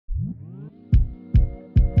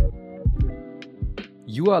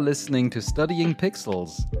You are listening to Studying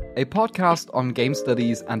Pixels, a podcast on game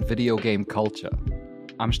studies and video game culture.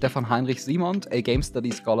 I'm Stefan Heinrich Simond, a game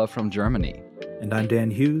studies scholar from Germany. And I'm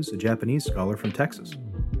Dan Hughes, a Japanese scholar from Texas.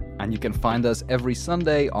 And you can find us every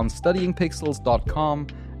Sunday on studyingpixels.com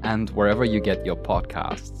and wherever you get your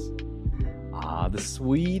podcasts. The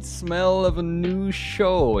sweet smell of a new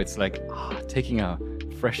show. It's like taking a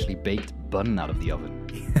freshly baked bun out of the oven.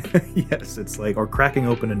 Yes, it's like, or cracking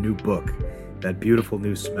open a new book. That beautiful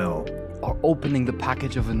new smell. Or opening the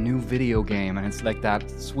package of a new video game, and it's like that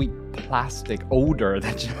sweet plastic odor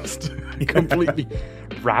that just completely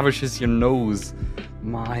ravishes your nose.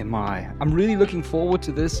 My. I'm really looking forward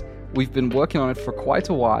to this. We've been working on it for quite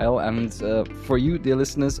a while, and for you, dear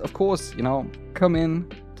listeners, of course, come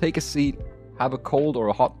in, take a seat, have a cold or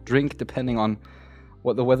a hot drink, depending on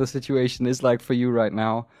what the weather situation is like for you right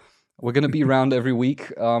now. We're going to be around every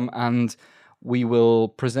week, and we will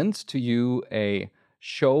present to you a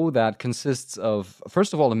show that consists of,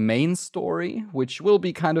 first of all, a main story, which will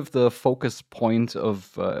be kind of the focus point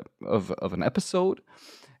of an episode.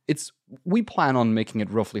 We plan on making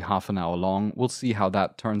it roughly half an hour long. We'll see how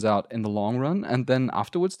that turns out in the long run. And then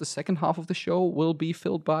afterwards, the second half of the show will be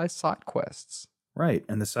filled by side quests. Right.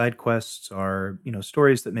 And the side quests are,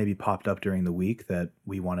 stories that maybe popped up during the week that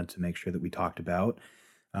we wanted to make sure that we talked about.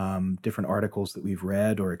 Different articles that we've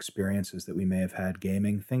read or experiences that we may have had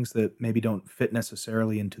gaming, things that maybe don't fit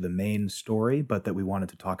necessarily into the main story, but that we wanted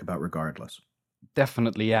to talk about regardless.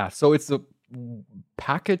 Definitely, yeah. So it's a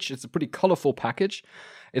package. It's a pretty colorful package.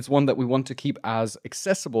 It's one that we want to keep as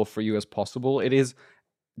accessible for you as possible. It is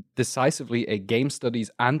decisively a game studies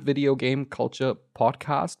and video game culture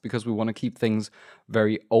podcast because we want to keep things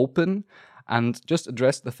very open and just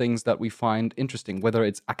address the things that we find interesting, whether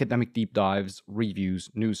it's academic deep dives, reviews,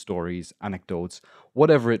 news stories, anecdotes,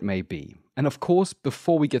 whatever it may be. And of course,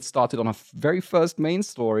 before we get started on our very first main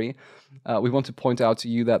story, we want to point out to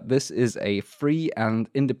you that this is a free and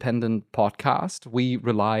independent podcast. We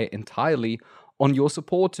rely entirely on your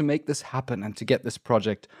support to make this happen and to get this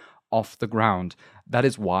project off the ground. That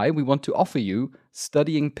is why we want to offer you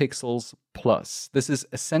Studying Pixels Plus. This is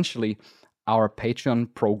essentially our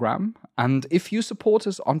Patreon program. And if you support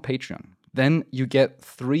us on Patreon, then you get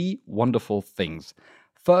three wonderful things.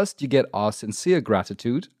 First, you get our sincere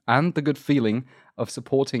gratitude and the good feeling of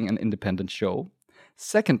supporting an independent show.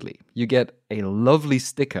 Secondly, you get a lovely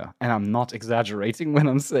sticker. And I'm not exaggerating when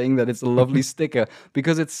I'm saying that it's a lovely sticker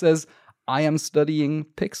because it says, I am studying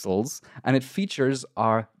Pixels, and it features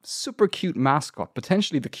our super cute mascot,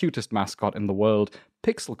 potentially the cutest mascot in the world,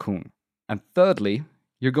 Pixelkun. And thirdly,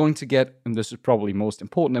 you're going to get, and this is probably most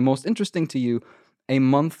important and most interesting to you, a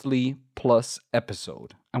monthly plus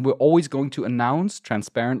episode. And we're always going to announce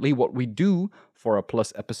transparently what we do for a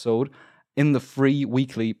plus episode in the free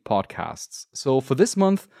weekly podcasts. So for this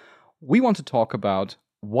month, we want to talk about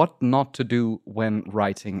what not to do when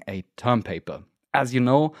writing a term paper. As you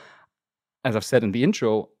know, as I've said in the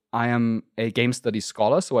intro, I am a game studies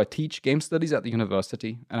scholar, so I teach game studies at the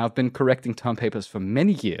university, and I've been correcting term papers for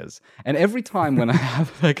many years. And every time when I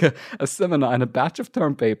have like a seminar and a batch of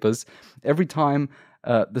term papers, every time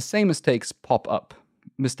the same mistakes pop up.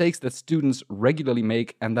 Mistakes that students regularly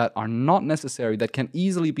make and that are not necessary, that can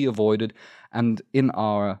easily be avoided. And in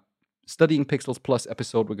our Studying Pixels Plus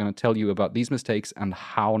episode, we're going to tell you about these mistakes and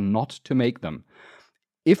how not to make them.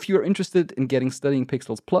 If you're interested in getting Studying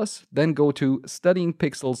Pixels Plus, then go to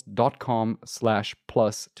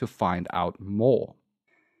studyingpixels.com/plus to find out more.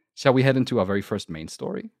 Shall we head into our very first main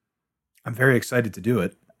story? I'm very excited to do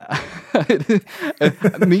it.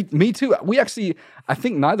 Me too. I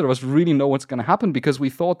think neither of us really know what's going to happen because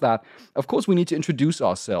we thought that, of course, we need to introduce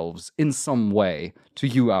ourselves in some way to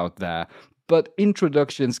you out there. But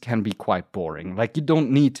introductions can be quite boring. Like, you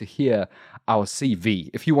don't need to hear our CV.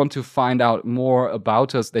 If you want to find out more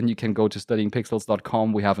about us, then you can go to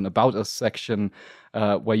studyingpixels.com. We have an About Us section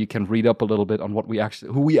where you can read up a little bit on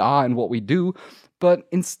who we are and what we do. But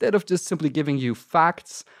instead of just simply giving you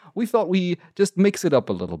facts, we thought we just mix it up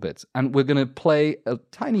a little bit. And we're going to play a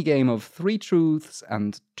tiny game of 3 truths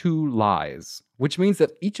and 2 lies, which means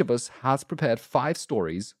that each of us has prepared 5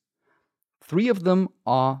 stories. 3 of them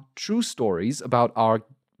are true stories about our,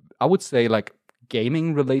 I would say, like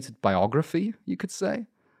gaming-related biography, you could say.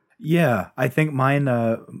 Yeah, I think mine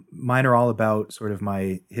are all about sort of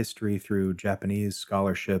my history through Japanese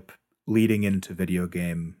scholarship leading into video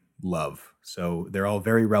game love. So they're all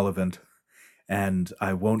very relevant, and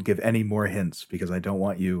I won't give any more hints because I don't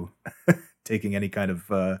want you taking any kind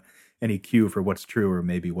of any cue for what's true or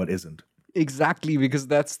maybe what isn't. Exactly, because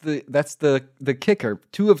that's the kicker.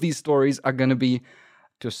 2 of these stories are going to be,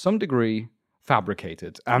 to some degree,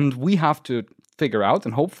 fabricated, and we have to figure out,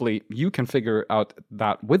 and hopefully you can figure out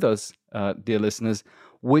that with us, dear listeners,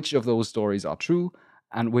 which of those stories are true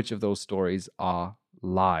and which of those stories are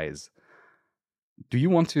lies. Do you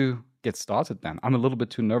want to get started then? I'm a little bit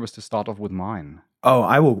too nervous to start off with mine. Oh,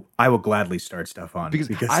 I will gladly start, Stefan. Because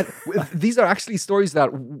these are actually stories that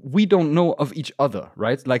we don't know of each other,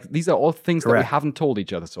 right? Like these are all things that we haven't told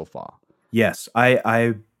each other so far. Yes,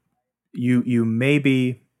 you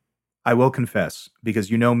maybe, I will confess,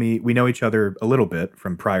 because you know me, we know each other a little bit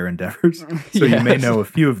from prior endeavors, so you may know a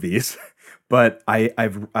few of these. But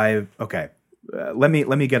I've okay. Let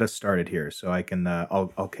me get us started here, so I can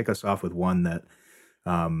I'll kick us off with one that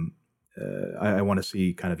I want to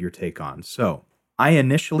see kind of your take on. So I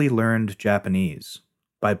initially learned Japanese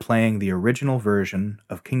by playing the original version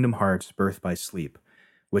of Kingdom Hearts Birth by Sleep,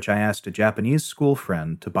 which I asked a Japanese school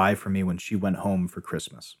friend to buy for me when she went home for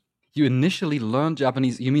Christmas. You initially learned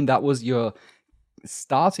Japanese? You mean that was your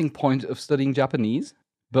starting point of studying Japanese?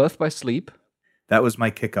 Birth by Sleep? That was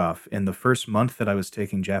my kickoff. In the first month that I was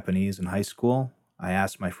taking Japanese in high school, I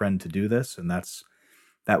asked my friend to do this, and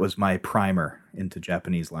that was my primer into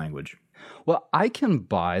Japanese language. Well, I can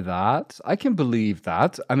buy that. I can believe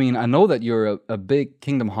that. I mean, I know that you're a big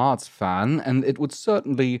Kingdom Hearts fan, and it would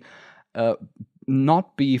certainly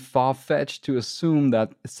not be far-fetched to assume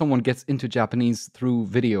that someone gets into Japanese through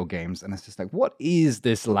video games, and it's just like, what is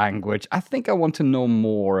this language? I think I want to know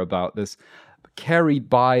more about this, carried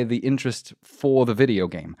by the interest for the video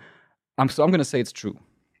game. So I'm going to say it's true.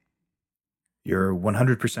 You're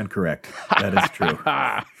 100% correct. That is true.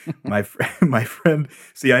 my friend.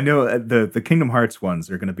 See, I know the Kingdom Hearts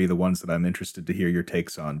ones are going to be the ones that I'm interested to hear your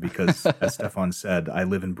takes on because, as Stefan said, I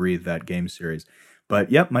live and breathe that game series.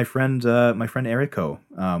 But yep, my friend Eriko.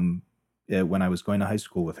 When I was going to high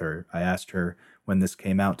school with her, I asked her when this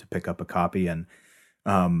came out to pick up a copy, and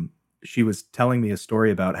she was telling me a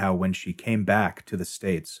story about how when she came back to the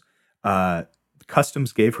States,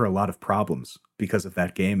 Customs gave her a lot of problems because of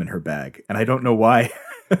that game in her bag, and I don't know why.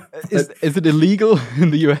 Is it illegal in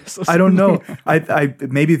the US? I don't know. I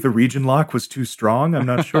maybe the region lock was too strong. I'm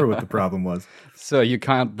not sure what the problem was. So you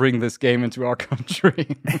can't bring this game into our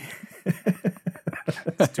country.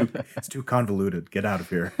 It's too convoluted. Get out of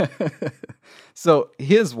here. So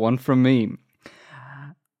here's one from me.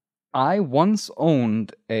 I once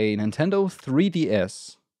owned a Nintendo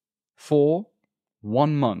 3DS for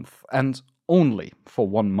 1 month, and only for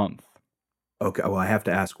 1 month. Okay, well, I have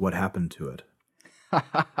to ask what happened to it.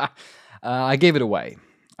 I gave it away.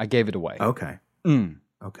 Okay.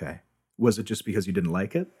 Okay. Was it just because you didn't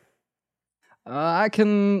like it? I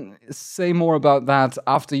can say more about that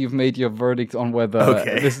after you've made your verdict on whether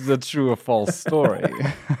this is a true or false story.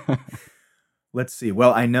 Let's see.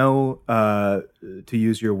 Well, I know, to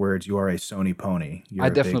use your words, you are a Sony pony. You're I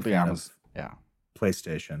definitely am. Yeah.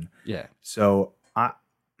 PlayStation. Yeah. So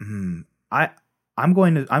I'm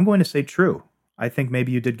going to say true. I think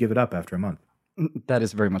maybe you did give it up after a month. That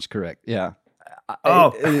is very much correct. Yeah.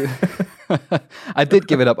 I did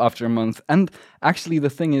give it up after a month. And actually, the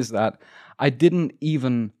thing is that I didn't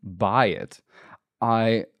even buy it.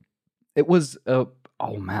 It was,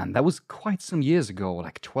 oh man, that was quite some years ago,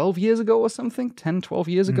 like 12 years ago or something, 10, 12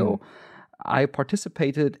 years ago. I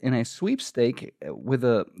participated in a sweepstake with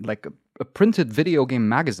a printed video game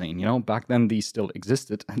magazine. You know, back then these still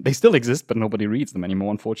existed. They still exist, but nobody reads them anymore,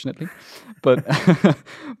 unfortunately. But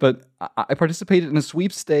I participated in a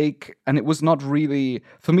sweepstake, and it was not really,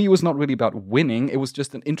 for me, it was not really about winning. It was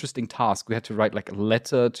just an interesting task. We had to write like a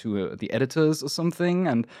letter to the editors or something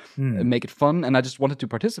and make it fun. And I just wanted to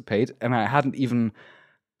participate, and I hadn't even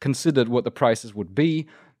considered what the prizes would be.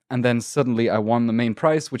 And then suddenly I won the main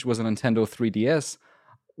prize, which was a Nintendo 3DS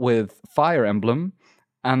with Fire Emblem.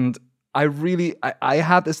 And I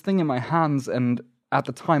had this thing in my hands, and at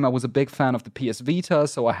the time I was a big fan of the PS Vita,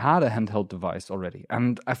 so I had a handheld device already.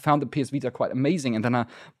 And I found the PS Vita quite amazing, and then I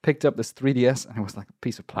picked up this 3DS, and it was like a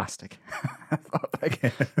piece of plastic. I thought, like,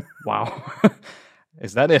 wow,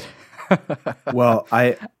 is that it? Well,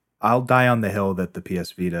 I'll die on the hill that the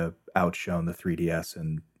PS Vita outshone the 3DS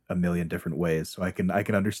in a million different ways, so I can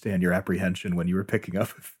understand your apprehension when you were picking up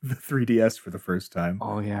the 3DS for the first time.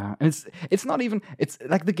 Oh yeah, it's not even, it's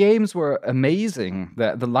like the games were amazing.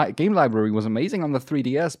 The game library was amazing on the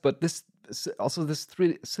 3DS, but this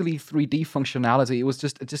silly 3D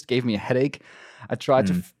functionality, it just gave me a headache. I tried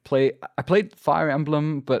to I played Fire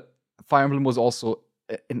Emblem, but Fire Emblem was also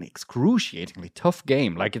an excruciatingly tough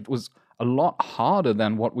game. Like, it was a lot harder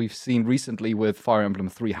than what we've seen recently with Fire Emblem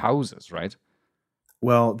Three Houses, right?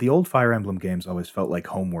 Well, the old Fire Emblem games always felt like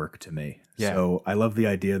homework to me. Yeah. So I love the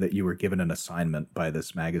idea that you were given an assignment by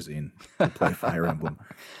this magazine to play Fire Emblem.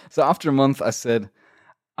 So after a month, I said,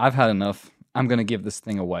 I've had enough. I'm going to give this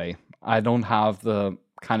thing away. I don't have the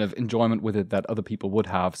kind of enjoyment with it that other people would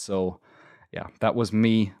have. So, yeah, that was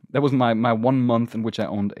me. That was my 1 month in which I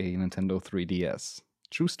owned a Nintendo 3DS.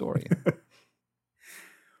 True story.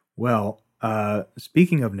 Well,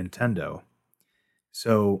 speaking of Nintendo,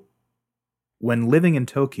 so when living in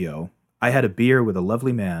Tokyo, I had a beer with a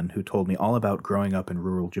lovely man who told me all about growing up in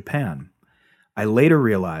rural Japan. I later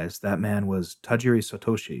realized that man was Tajiri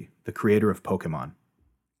Satoshi, the creator of Pokemon.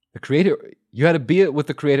 The creator, you had a beer with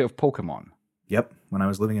the creator of Pokemon. Yep, when I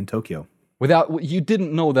was living in Tokyo. You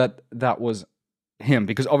didn't know that was him,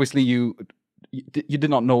 because obviously you did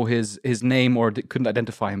not know his name or couldn't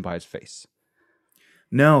identify him by his face.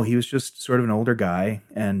 No, he was just sort of an older guy,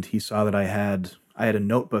 and he saw that I had a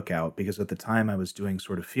notebook out because at the time I was doing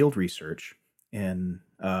sort of field research in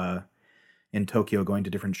Tokyo, going to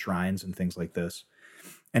different shrines and things like this.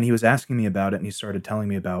 And he was asking me about it, and he started telling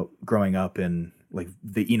me about growing up in like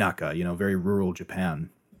the Inaka, very rural Japan.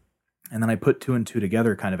 And then I put two and two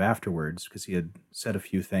together kind of afterwards because he had said a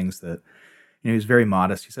few things that, he was very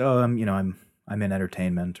modest. He said, "Oh, I'm in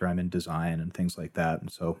entertainment, or I'm in design and things like that."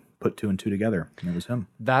 And so put two and two together, and it was him.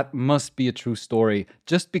 That must be a true story,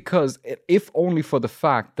 just because, if only for the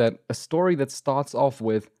fact that a story that starts off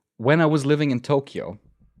with, "When I was living in Tokyo,"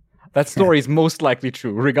 that story is most likely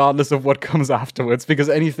true, regardless of what comes afterwards, because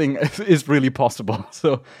anything is really possible.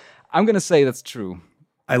 So I'm going to say that's true.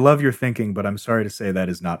 I love your thinking, but I'm sorry to say that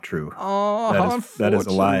is not true. Oh, that is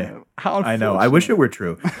a lie. How I know. I wish it were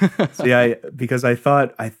true. See, because I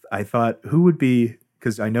thought who would be,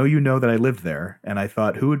 because I know that I lived there, and I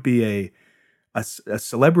thought who would be a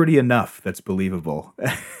celebrity enough that's believable.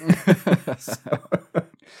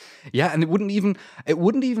 Yeah, and it wouldn't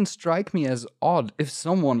even strike me as odd if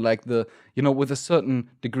someone like with a certain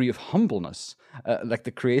degree of humbleness, like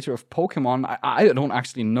the creator of Pokemon, I don't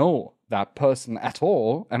actually know that person at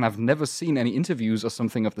all, and I've never seen any interviews or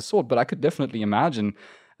something of the sort, but I could definitely imagine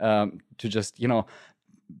to just,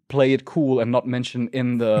 play it cool and not mention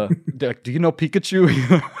in the like, "Do you know Pikachu?"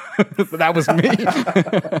 That was me.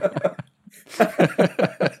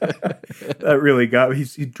 That really got me.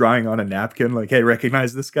 He's drawing on a napkin like, "Hey,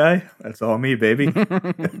 recognize this guy? That's all me, baby."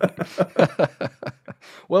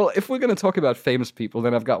 Well, if we're going to talk about famous people,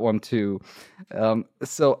 then I've got one too.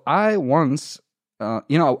 So I once,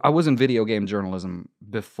 I was in video game journalism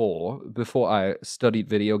before I studied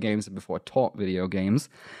video games and before I taught video games.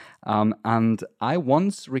 And I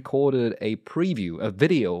once recorded a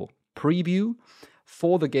video preview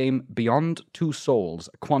for the game Beyond Two Souls,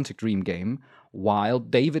 a Quantic Dream game, while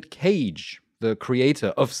David Cage, the creator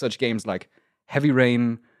of such games like Heavy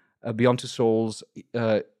Rain, Beyond Two Souls,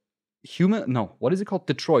 what is it called?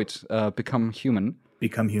 Detroit, Become Human.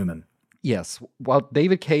 Become Human. Yes, while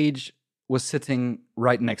David Cage was sitting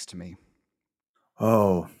right next to me.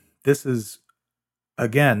 Oh, this is,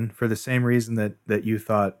 again, for the same reason that you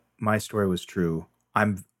thought my story was true.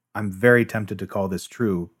 I'm very tempted to call this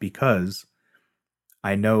true because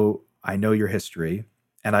I know your history,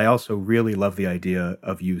 and I also really love the idea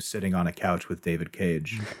of you sitting on a couch with David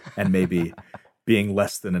Cage and maybe being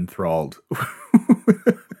less than enthralled.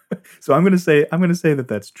 So I'm going to say that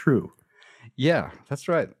that's true. Yeah, that's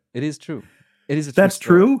right. It is true. It is a true. That's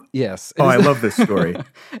story. True? Yes. I love this story.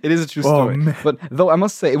 It is a true story. Man. But though I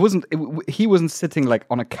must say, he wasn't sitting like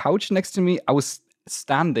on a couch next to me. I was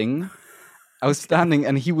standing,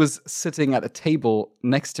 and he was sitting at a table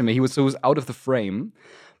next to me. He was out of the frame.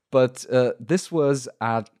 But this was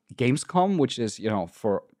at Gamescom, which is,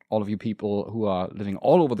 for all of you people who are living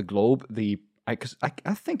all over the globe, I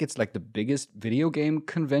think it's like the biggest video game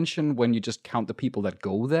convention when you just count the people that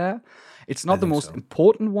go there. It's not the most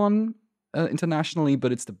important one internationally,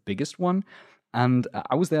 but it's the biggest one. And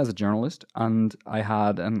I was there as a journalist, and I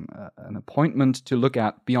had an appointment to look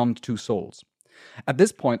at Beyond Two Souls. At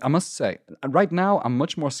this point, I must say, right now, I'm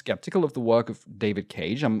much more skeptical of the work of David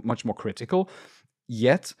Cage. I'm much more critical.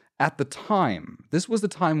 Yet, at the time, this was the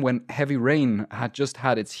time when Heavy Rain had just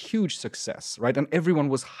had its huge success, right? And everyone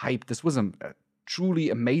was hyped. This was a truly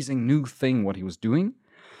amazing new thing, what he was doing.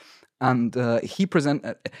 And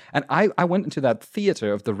I went into that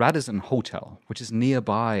theater of the Radisson Hotel, which is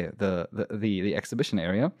nearby the exhibition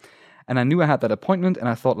area. And I knew I had that appointment, and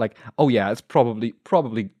I thought like, oh yeah, it's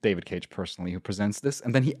probably David Cage personally who presents this.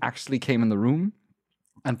 And then he actually came in the room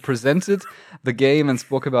and presented the game and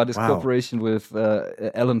spoke about his cooperation with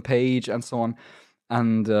Ellen Page and so on.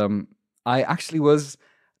 And I actually was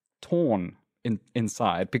torn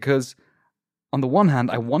inside because on the one hand,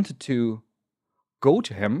 I wanted to go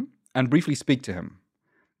to him and briefly speak to him,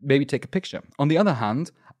 maybe take a picture. On the other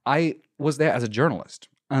hand, I was there as a journalist.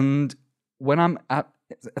 And when I'm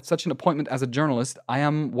at such an appointment as a journalist, I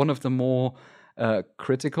am one of the more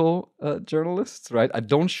critical journalists, right? I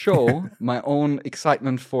don't show my own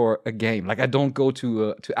excitement for a game. Like I don't go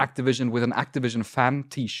to Activision with an Activision fan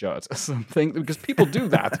T-shirt or something, because people do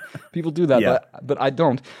that. People do that, Yeah. but I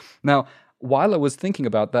don't. Now, while I was thinking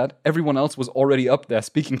about that, everyone else was already up there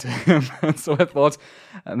speaking to him. And so I thought,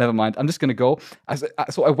 never mind, I'm just going to go.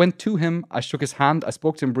 So I went to him, I shook his hand, I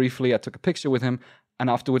spoke to him briefly, I took a picture with him, and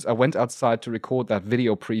afterwards I went outside to record that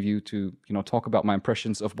video preview to, talk about my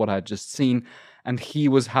impressions of what I had just seen. And he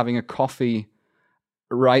was having a coffee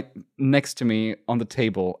right next to me on the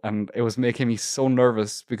table, and it was making me so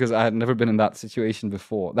nervous because I had never been in that situation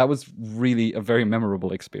before. That was really a very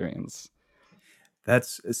memorable experience.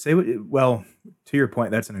 Well, to your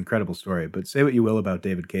point, that's an incredible story, but say what you will about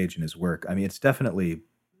David Cage and his work. I mean, it's definitely,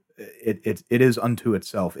 it is unto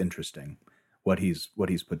itself interesting what he's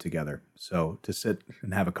put together. So to sit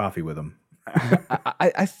and have a coffee with him.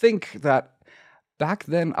 I think that back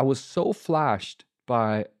then I was so flashed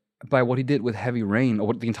by what he did with Heavy Rain, or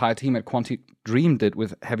what the entire team at Quantic Dream did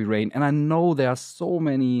with Heavy Rain. And I know there are so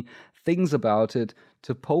many things about it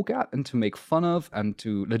to poke at and to make fun of and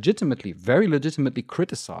to very legitimately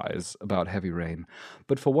criticize about Heavy Rain.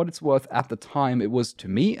 But for what it's worth, at the time, it was, to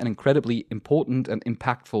me, an incredibly important and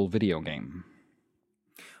impactful video game.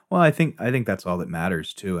 Well, I think that's all that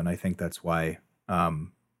matters too, and I think that's why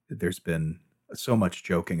there's been so much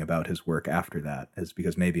joking about his work after that, is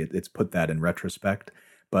because maybe it's put that in retrospect.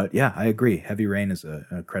 But yeah, I agree. Heavy Rain is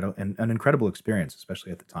an incredible experience,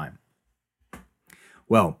 especially at the time.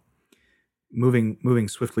 Well, moving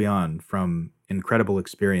swiftly on from incredible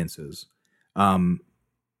experiences,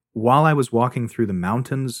 while I was walking through the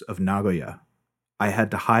mountains of Nagoya, I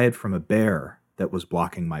had to hide from a bear that was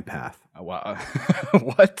blocking my path. Oh, wow.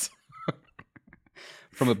 What?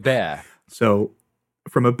 From a bear? So,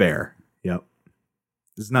 from a bear, yep.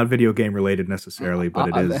 This is not video game related necessarily, but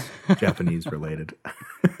it is Japanese related.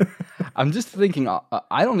 I'm just thinking,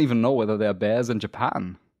 I don't even know whether there are bears in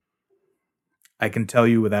Japan. I can tell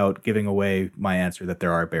you without giving away my answer that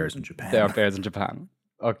there are bears in Japan. There are bears in Japan.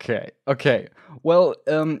 Okay. Well,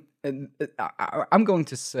 I'm going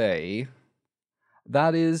to say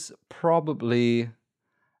that is probably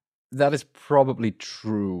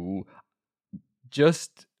true,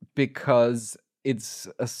 just because it's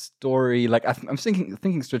a story, like I'm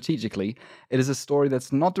thinking strategically. It is a story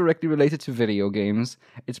that's not directly related to video games.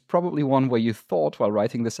 It's probably one where you thought while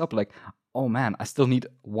writing this up, like, oh man, I still need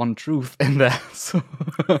one truth in there. So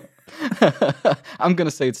I'm gonna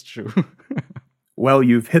say it's true. Well,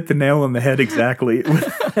 you've hit the nail on the head exactly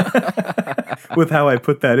with how I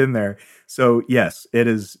put that in there. So yes, it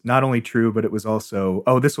is not only true, but it was also,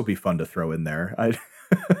 this will be fun to throw in there.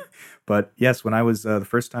 But yes, when I was, the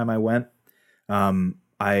first time I went,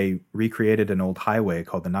 I recreated an old highway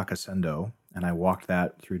called the Nakasendo, and I walked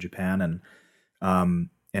that through Japan, and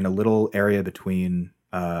in a little area between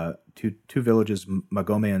two villages,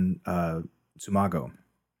 Magome and Tsumago.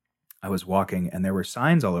 I was walking, and there were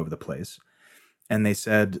signs all over the place, and they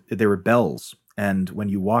said there were bells, and when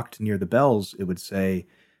you walked near the bells, it would say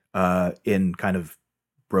in kind of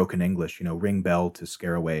broken English, ring bell to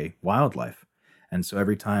scare away wildlife. And so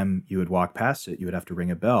every time you would walk past it, you would have to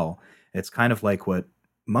ring a bell. It's kind of like what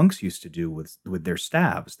monks used to do with their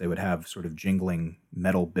staves. They would have sort of jingling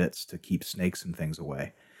metal bits to keep snakes and things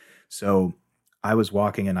away. So I was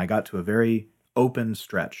walking, and I got to a very open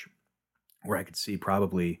stretch where I could see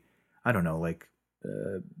probably, I don't know, like,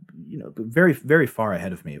 very, very far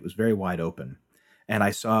ahead of me. It was very wide open. And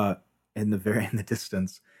I saw in the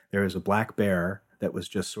distance, there was a black bear that was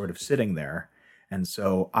just sort of sitting there. And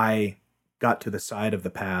so I got to the side of the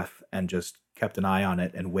path and just kept an eye on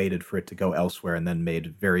it and waited for it to go elsewhere, and then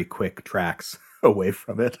made very quick tracks away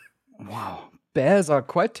from it. Wow. Bears are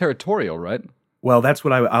quite territorial, right? Well, that's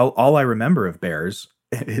what all I remember of bears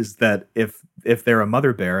is that if they're a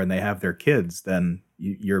mother bear and they have their kids, then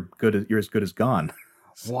you're as good as gone.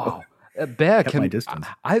 So, wow. A bear kept my distance.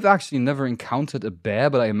 I've actually never encountered a bear,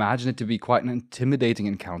 but I imagine it to be quite an intimidating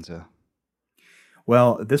encounter.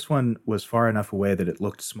 Well, this one was far enough away that it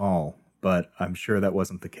looked small, but I'm sure that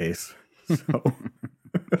wasn't the case. So.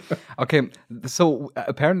 Okay, so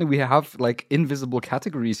apparently we have like invisible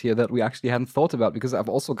categories here that we actually hadn't thought about, because I've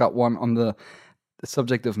also got one on the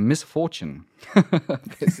subject of misfortune.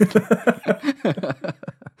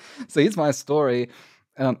 So here's my story.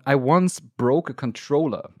 I once broke a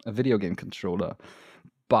video game controller,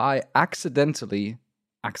 by accidentally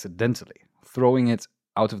throwing it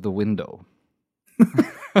out of the window.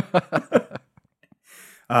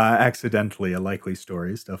 Accidentally, a likely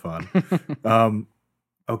story, Stefan.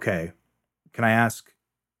 Okay. Can I ask,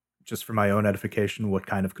 just for my own edification, what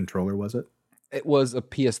kind of controller was it? It was a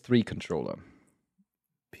PS3 controller.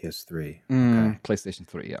 PS3. Okay. PlayStation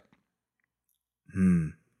 3, yeah.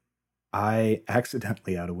 I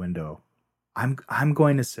accidentally out a window. I'm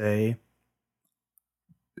going to say,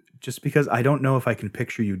 just because I don't know if I can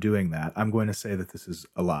picture you doing that, I'm going to say that this is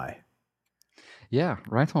a lie. Yeah,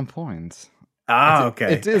 right on point.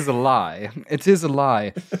 Okay. It is a lie. It is a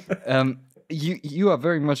lie. You are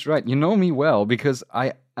very much right. You know me well because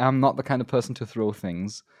I am not the kind of person to throw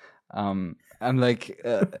things. I'm like,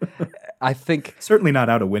 I think certainly not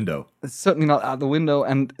out a window. Certainly not out the window,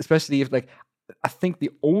 and especially if I think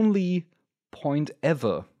the only point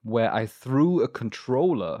ever where I threw a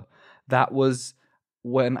controller, that was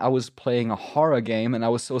when I was playing a horror game and I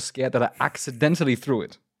was so scared that I accidentally threw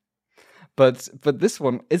it. But this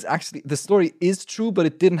one is actually, the story is true, but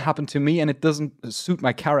it didn't happen to me and it doesn't suit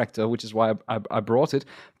my character, which is why I brought it.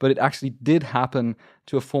 But it actually did happen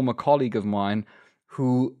to a former colleague of mine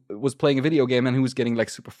who was playing a video game and who was getting like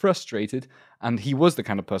super frustrated, and he was the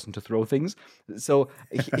kind of person to throw things. So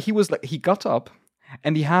he was like, he got up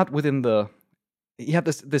and he had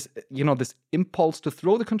this impulse to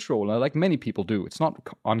throw the controller, like many people do. It's not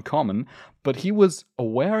uncommon, but he was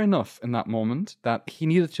aware enough in that moment that he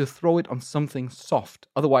needed to throw it on something soft,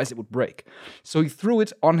 otherwise it would break. So he threw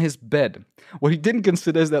it on his bed. What he didn't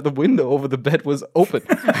consider is that the window over the bed was open.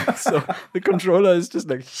 So the controller is just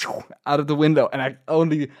like out of the window. And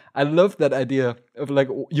I love that idea of like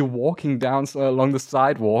you're walking down along the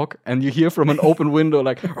sidewalk and you hear from an open window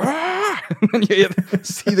like, and then you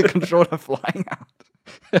see the controller flying out.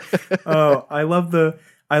 Oh, I love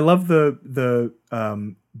the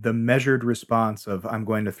measured response of I'm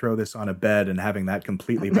going to throw this on a bed and having that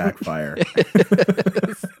completely backfire.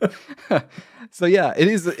 So yeah, it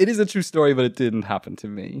is a true story, but it didn't happen to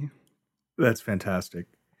me. That's fantastic.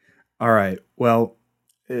 All right. Well,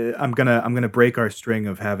 I'm gonna break our string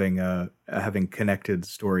of having connected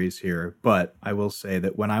stories here, but I will say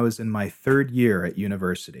that when I was in my third year at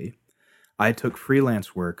university, I took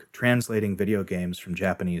freelance work translating video games from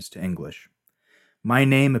Japanese to English. My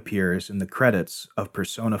name appears in the credits of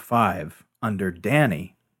Persona 5 under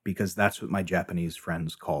Danny because that's what my Japanese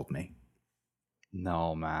friends called me.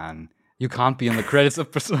 No, man. You can't be in the credits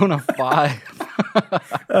of Persona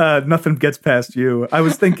 5. Nothing gets past you. I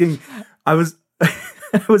was thinking, I'll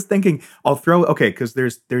throw, okay, because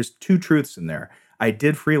there's two truths in there. I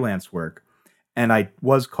did freelance work, and I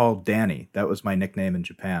was called Danny. That was my nickname in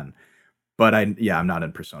Japan. But I'm not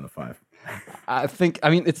in Persona 5. I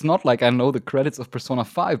mean, it's not like I know the credits of Persona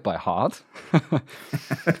 5 by heart.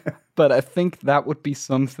 But I think that would be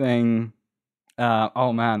something.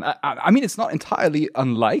 Oh man, I mean, it's not entirely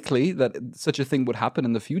unlikely that such a thing would happen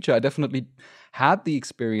in the future. I definitely had the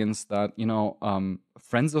experience that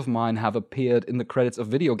friends of mine have appeared in the credits of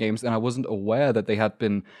video games, and I wasn't aware that they had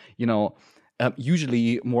been,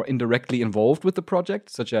 usually more indirectly involved with the project,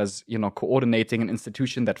 such as coordinating an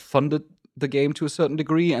institution that funded the game to a certain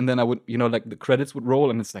degree, and then I would, like the credits would roll,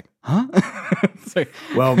 and it's like, huh?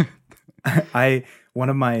 Well, one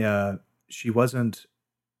of my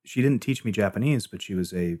she didn't teach me Japanese, but she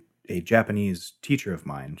was a Japanese teacher of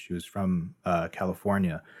mine. She was from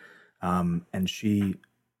California, and she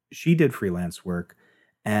did freelance work,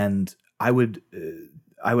 and I would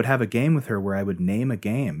have a game with her where I would name a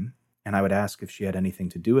game, and I would ask if she had anything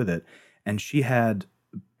to do with it, and she had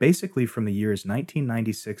basically from the years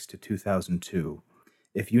 1996 to 2002.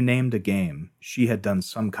 If you named a game, she had done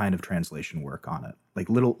some kind of translation work on it, like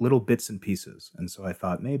little bits and pieces. And so I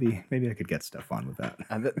thought maybe I could get stuff on with that.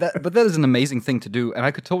 But that is an amazing thing to do, and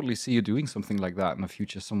I could totally see you doing something like that in the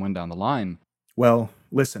future, somewhere down the line. Well,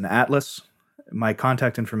 listen, Atlas, my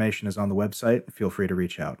contact information is on the website. Feel free to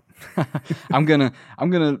reach out. I'm gonna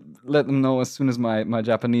let them know as soon as my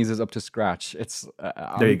Japanese is up to scratch. It's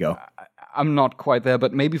there you go. I'm not quite there,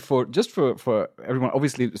 but maybe for everyone.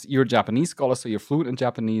 Obviously, you're a Japanese scholar, so you're fluent in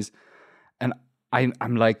Japanese, and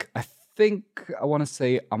I'm like, I think I want to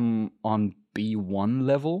say I'm on B1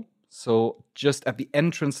 level, so just at the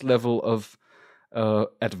entrance level of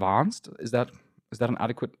advanced. Is that an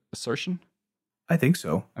adequate assertion? I think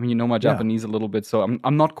so. I mean, you know my Japanese a little bit, so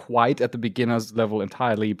I'm not quite at the beginner's level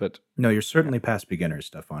entirely, but no, you're certainly past beginner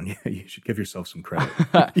stuff on. You should give yourself some credit.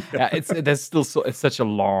 Yeah, it's such a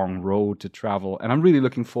long road to travel, and I'm really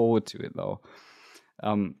looking forward to it though.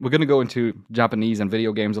 We're going to go into Japanese and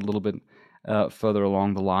video games a little bit further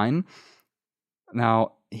along the line.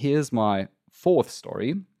 Now, here's my fourth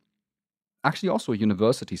story. Actually, also a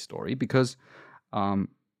university story, because in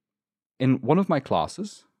one of my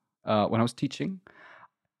classes, when I was teaching,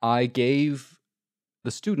 I gave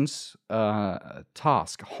the students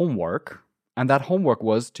task, homework, And that homework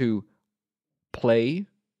was to play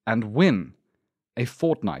and win a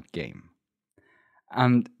Fortnite game.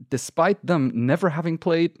 And despite them never having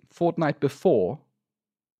played Fortnite before,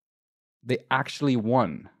 they actually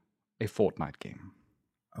won a Fortnite game.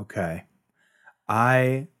 Okay.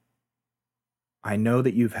 I know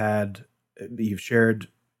that you've shared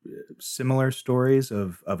similar stories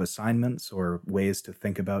of assignments or ways to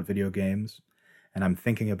think about video games, and I'm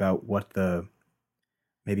thinking about what the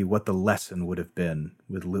lesson would have been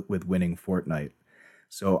with winning Fortnite.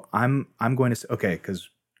 So I'm going to say, okay, because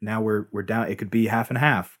now we're down. It could be half and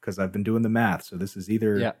half because I've been doing the math. So this is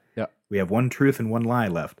either we have one truth and one lie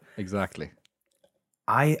left. Exactly.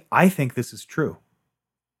 I think this is true.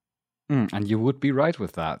 And you would be right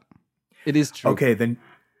with that. It is true. Okay, then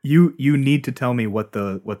you need to tell me what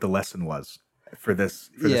the lesson was for this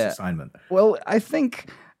assignment. Well, I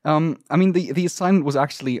think the assignment was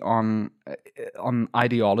actually on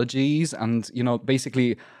ideologies and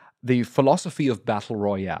basically the philosophy of battle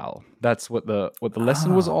royale. That's what the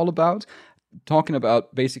lesson was all about. Talking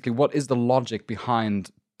about basically what is the logic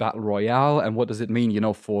behind battle royale and what does it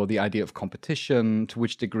mean, for the idea of competition. To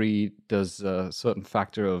which degree does a certain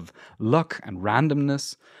factor of luck and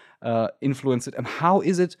randomness influence it, and how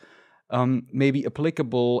is it maybe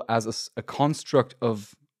applicable as a construct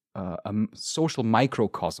of a social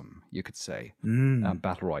microcosm, you could say,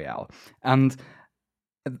 battle royale. And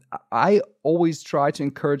I always try to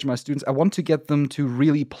encourage my students. I want to get them to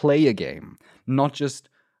really play a game, not just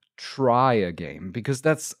try a game, because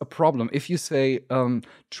that's a problem. If you say,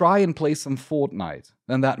 try and play some Fortnite,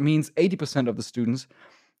 then that means 80% of the students,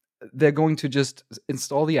 they're going to just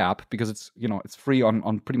install the app because it's free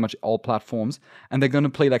on pretty much all platforms, and they're going to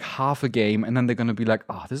play like half a game, and then they're going to be like,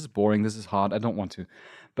 oh, this is boring, this is hard, I don't want to.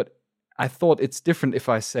 But I thought it's different if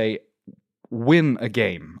I say win a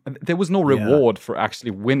game. There was no reward for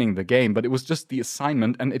actually winning the game, but it was just the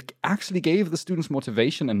assignment, and it actually gave the students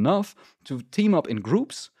motivation enough to team up in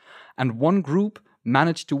groups, and one group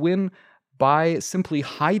managed to win by simply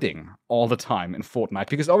hiding all the time in Fortnite,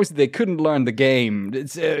 because obviously they couldn't learn the game.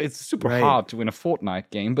 It's super hard to win a Fortnite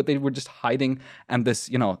game, but they were just hiding, and this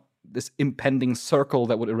impending circle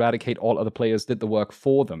that would eradicate all other players did the work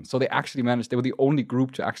for them. So they were the only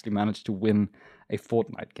group to actually manage to win a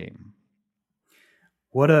Fortnite game.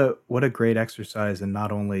 What a great exercise, and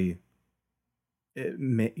not only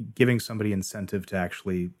giving somebody incentive to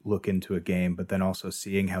actually look into a game, but then also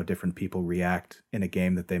seeing how different people react in a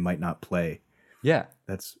game that they might not play. Yeah,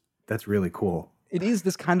 that's really cool. It is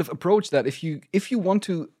this kind of approach that if you want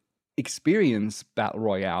to experience battle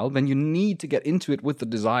royale, then you need to get into it with the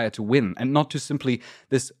desire to win, and not to simply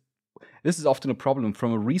this is often a problem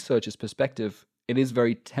from a researcher's perspective. It is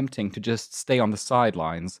very tempting to just stay on the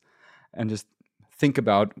sidelines and just think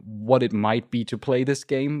about what it might be to play this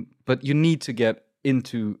game, but you need to get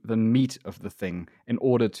into the meat of the thing in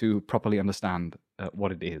order to properly understand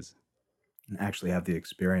what it is and actually have the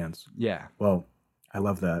experience. Yeah. Well, I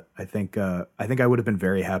love that. I think I would have been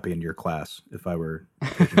very happy in your class if I were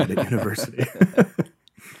taking it at university.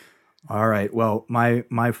 All right. Well,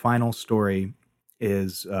 my final story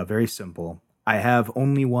is very simple. I have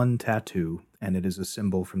only one tattoo, and it is a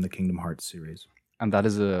symbol from the Kingdom Hearts series. And that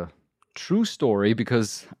is a true story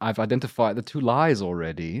because I've identified the two lies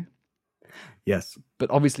already. Yes.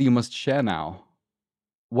 But obviously you must share now.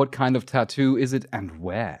 What kind of tattoo is it and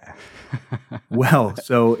where? Well,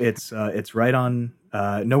 so it's right on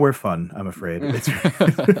nowhere fun, I'm afraid.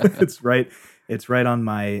 It's right on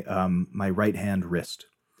my my right hand wrist.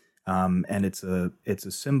 And it's a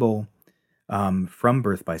symbol from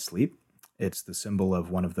Birth by Sleep. It's the symbol of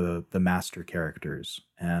one of the master characters,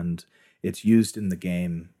 and it's used in the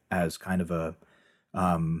game as kind of a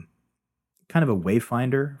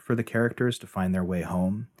wayfinder for the characters to find their way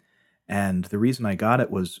home. And the reason I got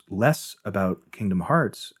it was less about Kingdom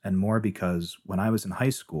Hearts and more because when I was in high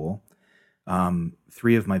school,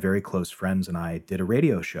 3 of my very close friends and I did a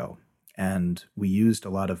radio show, and we used a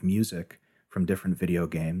lot of music from different video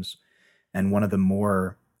games. And one of the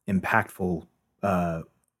more impactful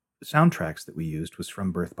soundtracks that we used was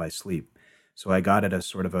from Birth by Sleep. So I got it as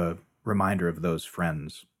sort of a reminder of those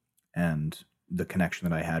friends and the connection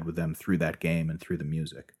that I had with them through that game and through the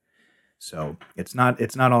music. So it's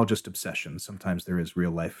not all just obsession. Sometimes there is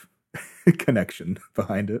real life connection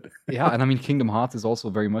behind it. Yeah, and I mean Kingdom Hearts is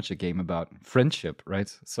also very much a game about friendship,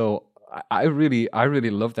 right? So I really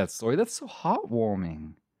love that story. That's so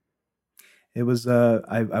heartwarming. It was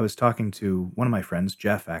I was talking to one of my friends,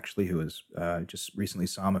 Jeff, actually, who was just recently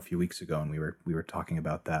saw him a few weeks ago, and we were talking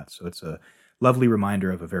about that. So it's a lovely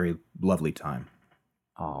reminder of a very lovely time.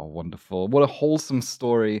 Oh, wonderful. What a wholesome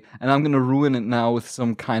story. And I'm going to ruin it now with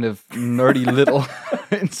some kind of nerdy little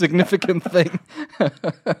insignificant thing.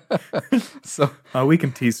 So, We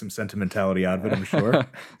can tease some sentimentality out of it, I'm sure.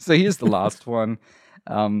 so here's the last one.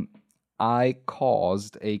 I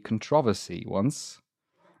caused a controversy once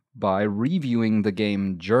by reviewing the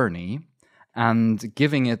game Journey and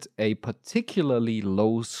giving it a particularly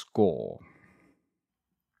low score.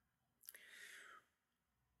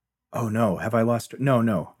 Oh no, have I lost?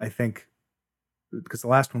 No. I think because the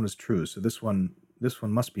last one was true, so this one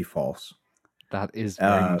must be false. That is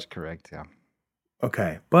very much correct, yeah.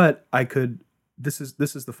 Okay, but I could. This is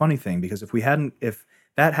the funny thing, because if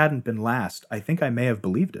that hadn't been last, I think I may have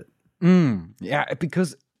believed it. Yeah,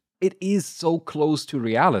 because it is so close to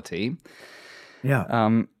reality.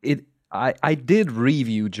 Yeah. I did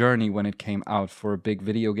review Journey when it came out for a big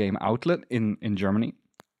video game outlet in Germany,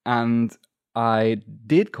 and I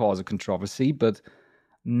did cause a controversy, but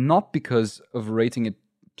not because of rating it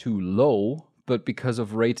too low, but because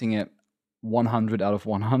of rating it 100 out of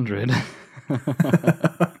 100.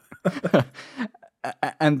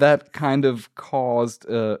 And that kind of caused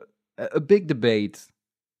a big debate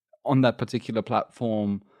on that particular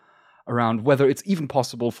platform around whether it's even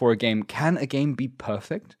possible for a game. Can a game be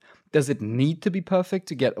perfect? Does it need to be perfect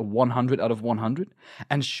to get a 100 out of 100?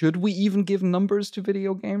 And should we even give numbers to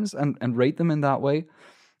video games and rate them in that way?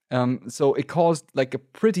 So it caused like a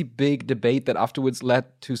pretty big debate that afterwards led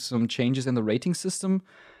to some changes in the rating system.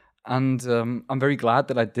 And I'm very glad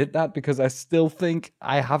that I did that, because I still think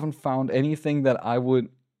I haven't found anything that I would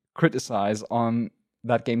criticize on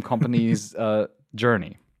that game company's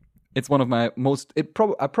Journey. It's one of my most. I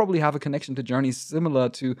probably have a connection to Journey similar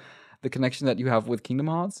to the connection that you have with Kingdom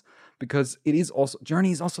Hearts, because it is also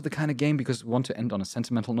Journey is also the kind of game, because we want to end on a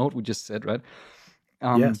sentimental note. We just said, right?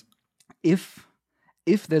 Yes. If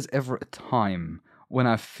there's ever a time when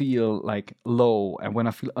I feel like low and when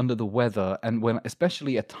I feel under the weather, and when,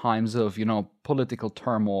 especially at times of, political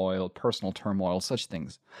turmoil, personal turmoil, such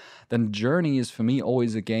things, then Journey is for me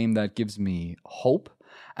always a game that gives me hope,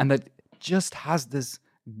 and that just has this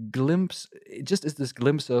glimpse. It just is this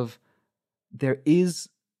glimpse of there is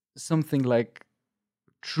something like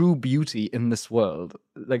true beauty in this world,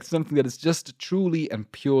 like something that is just truly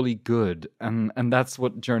and purely good, and that's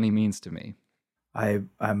what Journey means to me.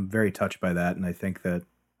 I'm very touched by that, and I think that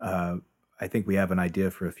we have an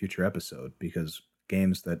idea for a future episode, because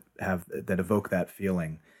games that evoke that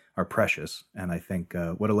feeling are precious, and I think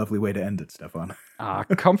what a lovely way to end it, Stefan.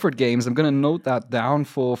 Comfort games. I'm going to note that down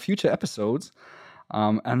for future episodes.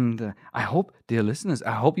 And I hope, dear listeners,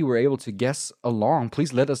 I hope you were able to guess along.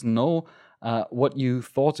 Please let us know what you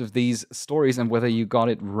thought of these stories and whether you got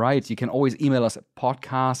it right. You can always email us at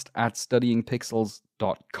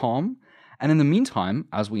podcast@studyingpixels.com. And in the meantime,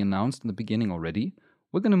 as we announced in the beginning already,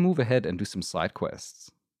 we're going to move ahead and do some side quests.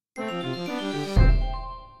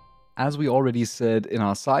 As we already said in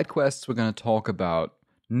our side quests, we're going to talk about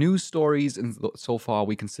news stories, and so far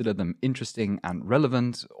we consider them interesting and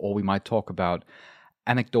relevant, or we might talk about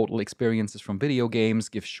anecdotal experiences from video games,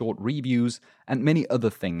 give short reviews, and many other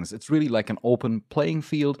things. It's really like an open playing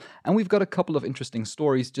field, and we've got a couple of interesting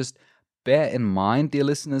stories. Just bear in mind, dear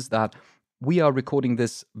listeners, that we are recording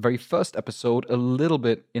this very first episode a little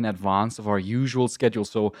bit in advance of our usual schedule,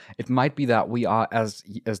 so it might be that we are, as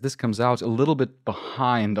this comes out, a little bit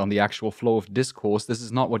behind on the actual flow of discourse. This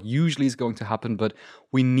is not what usually is going to happen, but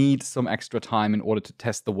we need some extra time in order to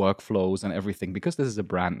test the workflows and everything, because this is a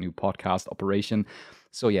brand new podcast operation.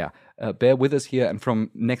 So yeah, bear with us here, and from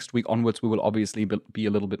next week onwards, we will obviously be a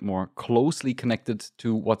little bit more closely connected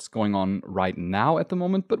to what's going on right now at the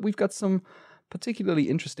moment, but we've got some particularly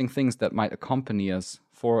interesting things that might accompany us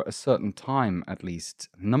for a certain time, at least.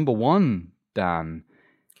 Number one, Dan.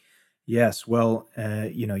 Yes, well,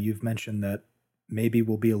 you've mentioned that maybe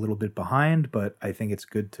we'll be a little bit behind, but I think it's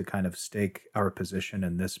good to kind of stake our position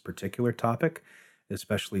in this particular topic,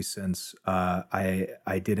 especially since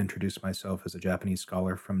I did introduce myself as a Japanese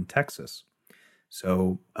scholar from Texas.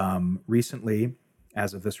 So recently,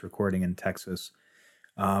 as of this recording in Texas,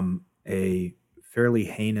 a fairly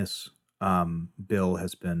heinous bill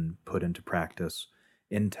has been put into practice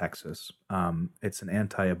in Texas. It's an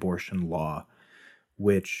anti-abortion law,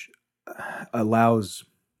 which allows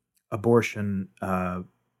abortion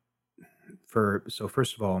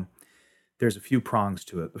first of all, there's a few prongs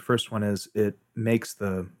to it. The first one is it makes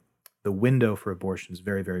the window for abortions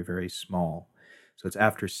very, very, very small. So it's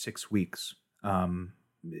after 6 weeks.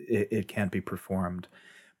 It can't be performed.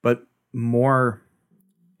 But more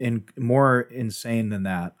insane than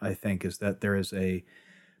that, I think, is that there is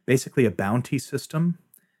basically a bounty system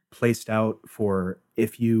placed out for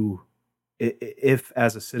if you if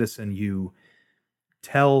as a citizen you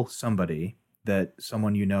tell somebody that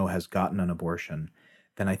someone you know has gotten an abortion,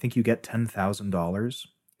 then I think you get $10,000.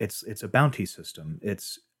 It's a bounty system.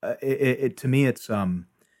 To me it's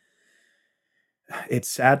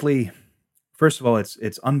sadly, first of all,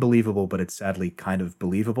 it's unbelievable, but it's sadly kind of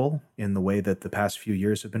believable in the way that the past few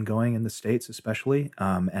years have been going in the States, especially.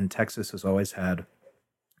 And Texas has always had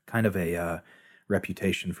kind of a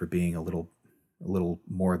reputation for being a little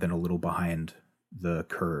more than a little behind the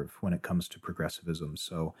curve when it comes to progressivism.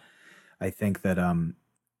 So I think that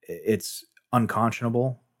it's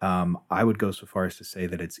unconscionable. I would go so far as to say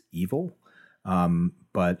that it's evil,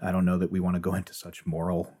 but I don't know that we want to go into such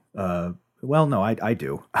moral. Well, no, I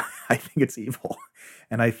do. I think it's evil,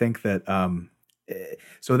 and I think that.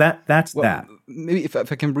 So that's that. Maybe if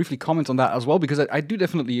I can briefly comment on that as well, because I do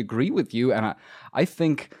definitely agree with you, and I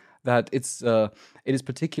think that it is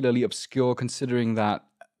particularly obscure considering that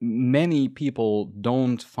many people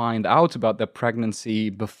don't find out about their pregnancy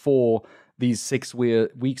before these 6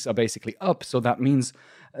 weeks are basically up. So that means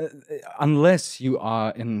unless you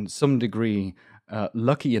are in some degree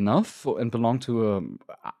lucky enough and belong to,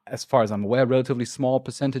 as far as I'm aware, a relatively small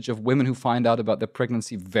percentage of women who find out about their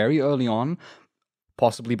pregnancy very early on,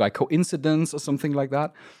 possibly by coincidence or something like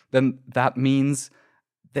that, then that means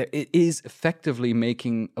that it is effectively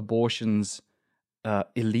making abortions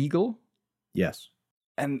illegal. Yes.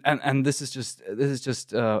 And this is just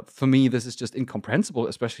for me, this is just incomprehensible,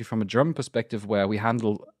 especially from a German perspective, where we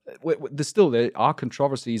handle there are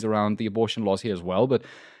controversies around the abortion laws here as well, but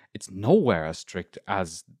it's nowhere as strict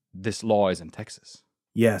as this law is in Texas.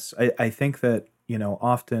 Yes, I think that,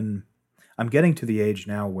 often I'm getting to the age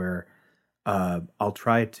now where I'll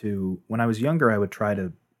try to, when I was younger, I would try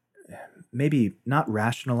to maybe not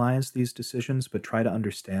rationalize these decisions, but try to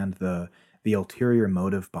understand the ulterior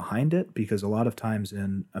motive behind it, because a lot of times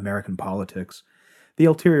in American politics, the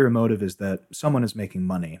ulterior motive is that someone is making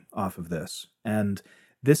money off of this. And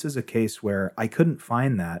this is a case where I couldn't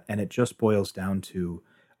find that, and it just boils down to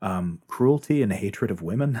cruelty and hatred of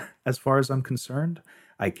women, as far as I'm concerned.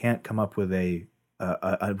 I can't come up with a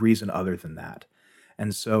reason other than that.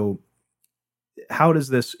 And so how does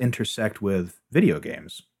this intersect with video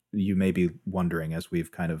games? You may be wondering, as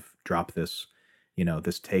we've kind of dropped this,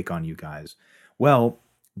 this take on you guys. Well,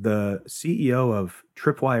 the CEO of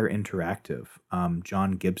Tripwire Interactive,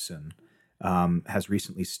 John Gibson, has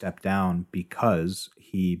recently stepped down because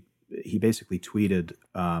he basically tweeted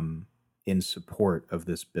in support of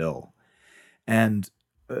this bill. And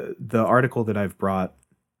the article that I've brought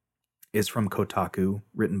is from Kotaku,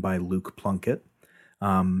 written by Luke Plunkett,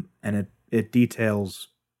 and it details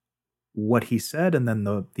what he said and then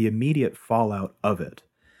the immediate fallout of it.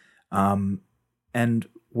 And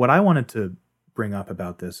what I wanted to bring up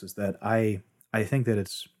about this is that I think that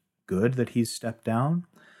it's good that he's stepped down.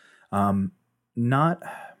 Not,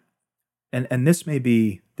 and this may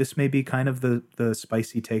be kind of the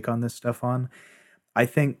spicy take on this, Stefan. I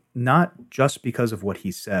think not just because of what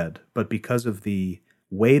he said, but because of the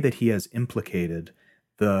way that he has implicated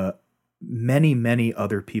the many, many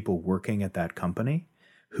other people working at that company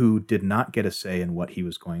who did not get a say in what he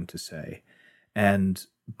was going to say. And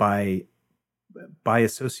by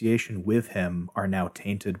association with him are now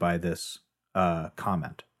tainted by this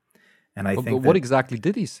comment. And I think what exactly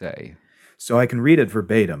did he say? So I can read it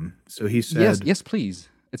verbatim. So he said, Yes, please.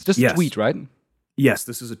 It's just a tweet, right? Yes,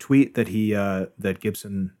 this is a tweet that that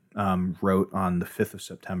Gibson wrote on the 5th of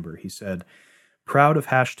September. He said, "Proud of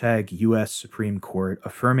hashtag U.S. Supreme Court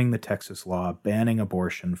affirming the Texas law banning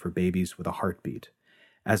abortion for babies with a heartbeat.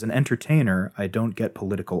 As an entertainer, I don't get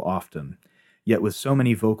political often. Yet with so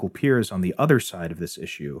many vocal peers on the other side of this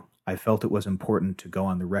issue, I felt it was important to go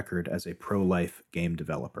on the record as a pro-life game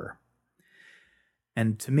developer."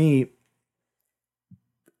 And to me,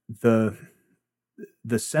 the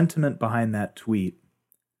sentiment behind that tweet,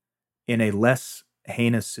 in a less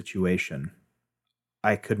heinous situation,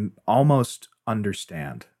 I could almost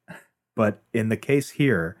understand. But in the case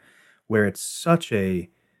here, where it's such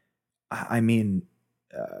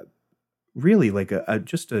really like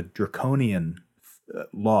just a draconian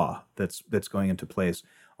law that's going into place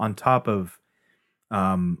on top of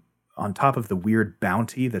the weird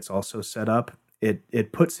bounty that's also set up,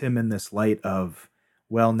 it puts him in this light of,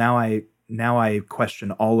 well, now I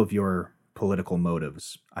question all of your political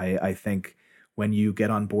motives. I think when you get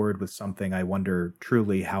on board with something, I wonder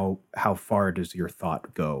truly how far does your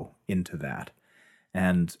thought go into that.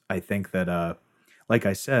 And I think that like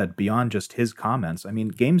I said, beyond just his comments, I mean,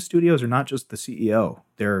 game studios are not just the CEO.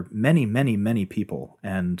 There are many, many, many people,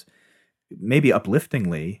 and maybe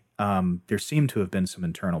upliftingly, there seemed to have been some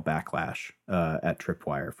internal backlash at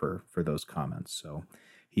Tripwire for those comments. So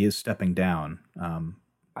he is stepping down.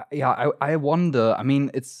 I wonder. I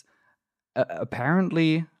mean, it's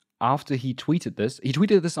apparently after he tweeted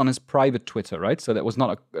this on his private Twitter, right? So that was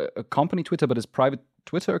not a company Twitter, but his private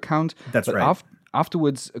Twitter account. That's but right.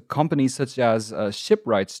 Afterwards, companies such as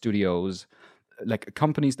Shipwright Studios, like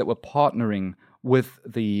companies that were partnering with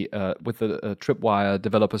the Tripwire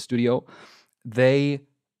developer studio, they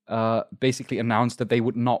basically announced that they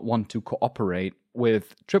would not want to cooperate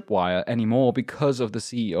with Tripwire anymore because of the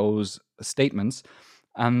CEO's statements.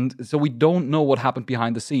 And so we don't know what happened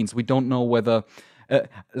behind the scenes. We don't know whether,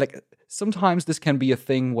 sometimes this can be a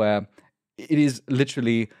thing where it is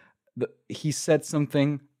literally he said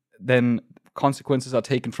something, then consequences are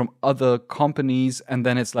taken from other companies, and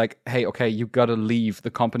then it's like, hey, okay, you gotta leave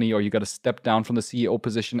the company or you gotta step down from the CEO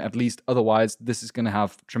position at least. Otherwise, this is gonna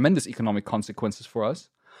have tremendous economic consequences for us.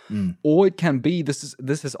 Or it can be this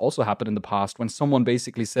has also happened in the past when someone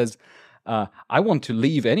basically says, I want to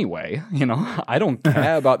leave anyway. I don't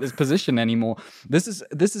care about this position anymore. This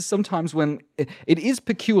is sometimes when it is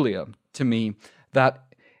peculiar to me that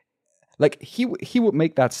like he would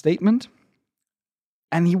make that statement,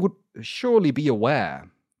 and he would surely be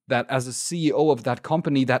aware that as a CEO of that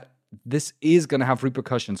company that this is going to have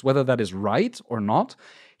repercussions, whether that is right or not.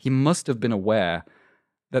 He must have been aware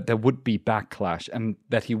that there would be backlash and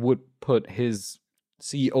that he would put his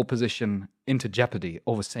CEO position into jeopardy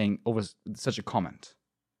over such a comment.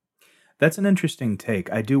 That's an interesting take.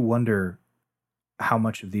 I do wonder how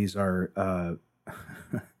much of these are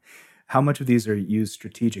used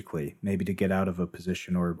strategically, maybe to get out of a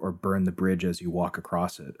position or burn the bridge as you walk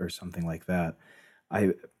across it or something like that.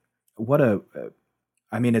 It's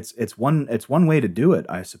one way to do it,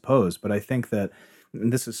 I suppose, but I think that,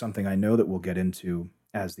 and this is something I know that we'll get into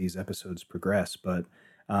as these episodes progress, but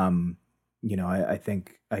I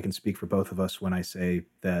think I can speak for both of us when I say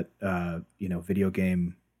that video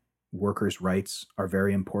game workers' rights are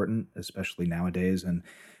very important, especially nowadays, and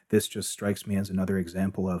this just strikes me as another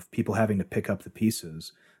example of people having to pick up the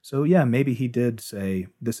pieces. So yeah, maybe he did say,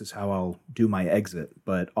 this is how I'll do my exit,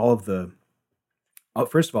 but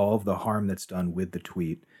first of all of the harm that's done with the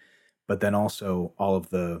tweet, but then also all of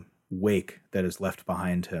the wake that is left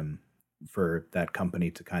behind him for that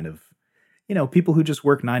company to kind of, people who just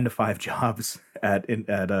work 9-to-5 jobs at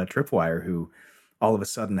Tripwire who all of a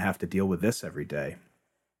sudden have to deal with this every day.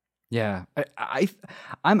 Yeah,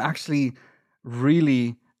 I'm actually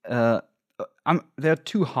really there are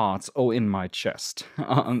two hearts in my chest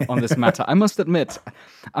on this matter. I must admit,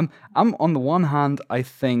 I'm on the one hand, I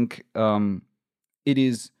think it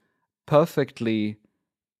is perfectly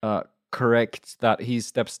correct that he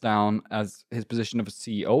steps down as his position of a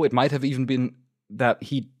CEO. It might have even been that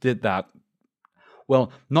he did that,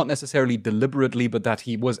 well, not necessarily deliberately, but that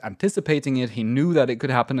he was anticipating it. He knew that it could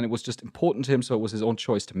happen and it was just important to him, so it was his own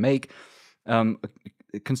choice to make,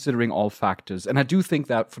 considering all factors. And I do think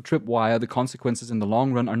that for Tripwire, the consequences in the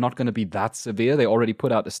long run are not going to be that severe. They already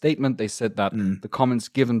put out a statement. They said that the comments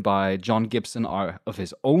given by John Gibson are of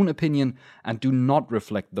his own opinion and do not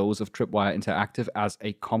reflect those of Tripwire Interactive as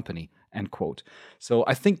a company, end quote. So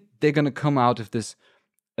I think they're going to come out of this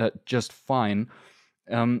just fine.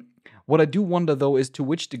 What I do wonder, though, is to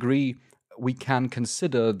which degree we can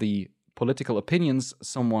consider the political opinions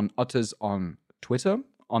someone utters on Twitter,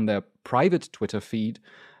 on their private Twitter feed,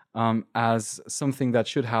 as something that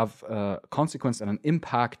should have a consequence and an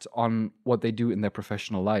impact on what they do in their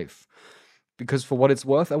professional life. Because for what it's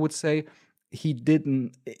worth, I would say he did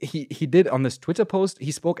on this Twitter post,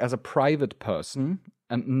 he spoke as a private person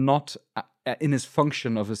and not in his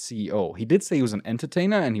function of a CEO. He did say he was an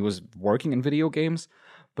entertainer and he was working in video games,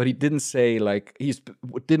 but he didn't say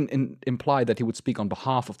didn't imply that he would speak on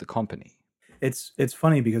behalf of the company. It's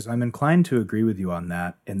funny because I'm inclined to agree with you on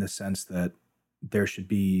that, in the sense that there should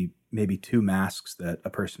be maybe two masks that a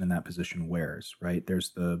person in that position wears, right?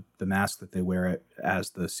 There's the mask that they wear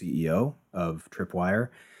as the CEO of Tripwire,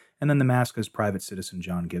 and then the mask as private citizen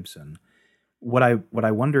John Gibson. What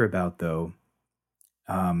I wonder about, though,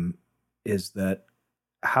 is that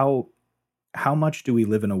how much do we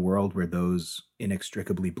live in a world where those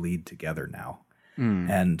inextricably bleed together now?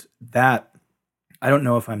 And that, I don't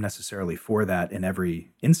know if I'm necessarily for that in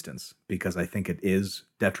every instance, because I think it is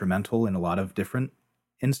detrimental in a lot of different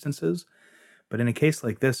instances. But in a case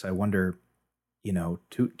like this, I wonder,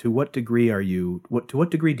 to what degree to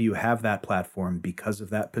what degree do you have that platform because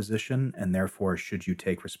of that position, and therefore should you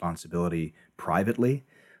take responsibility privately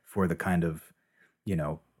for the kind of,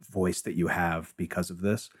 voice that you have because of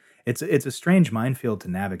this? It's a strange minefield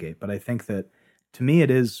to navigate, but I think that, to me,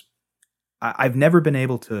 it is I've never been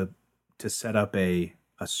able to set up a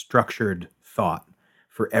structured thought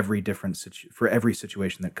for every for every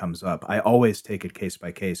situation that comes up. I always take it case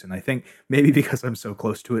by case, and I think maybe because I'm so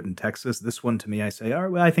close to it in Texas, this one to me, I say, all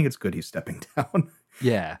right, well, I think it's good he's stepping down.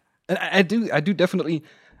 Yeah, and I do definitely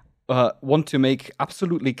want to make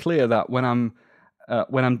absolutely clear that when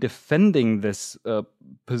I'm defending this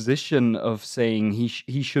position of saying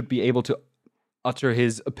he should be able to utter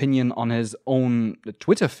his opinion on his own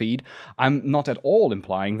Twitter feed, I'm not at all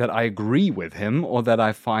implying that I agree with him or that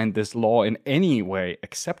I find this law in any way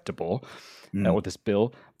acceptable or this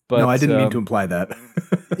bill. But no, I didn't mean to imply that.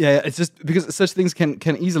 yeah, it's just because such things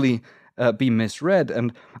can easily be misread,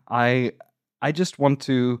 and I just want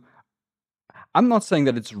to. I'm not saying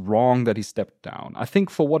that it's wrong that he stepped down. I think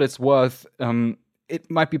for what it's worth, it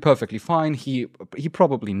might be perfectly fine. He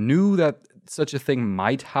probably knew that such a thing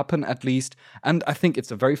might happen at least. And I think it's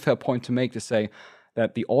a very fair point to make to say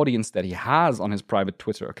that the audience that he has on his private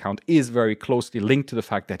Twitter account is very closely linked to the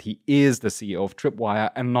fact that he is the CEO of Tripwire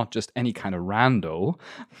and not just any kind of rando.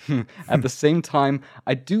 At the same time,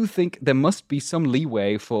 I do think there must be some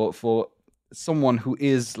leeway for someone who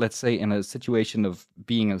is, let's say, in a situation of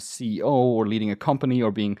being a CEO or leading a company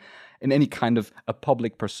or being in any kind of a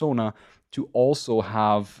public persona to also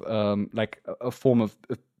have like a form of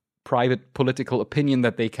private political opinion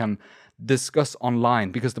that they can discuss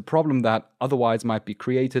online. Because the problem that otherwise might be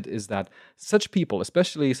created is that such people,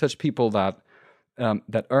 especially such people that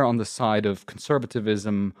that are on the side of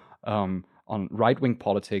conservatism, on right-wing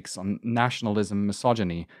politics, on nationalism,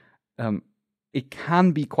 misogyny, it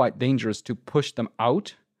can be quite dangerous to push them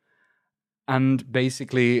out and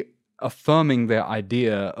basically affirming their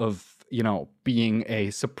idea of, you know, being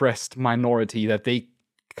a suppressed minority that they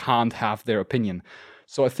can't have their opinion.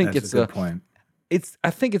 So I think That's it's a good point. I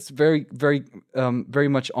think it's very, very, very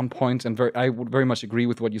much on point, and I would very much agree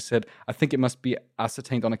with what you said. I think it must be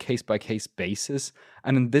ascertained on a case-by-case basis,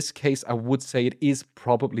 and in this case, I would say it is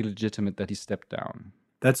probably legitimate that he stepped down.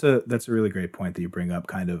 That's a really great point that you bring up.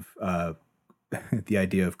 Kind of the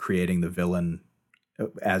idea of creating the villain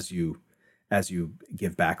as you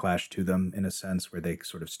give backlash to them, in a sense, where they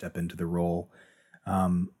sort of step into the role.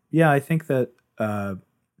 Yeah, I think that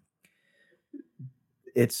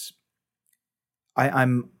it's.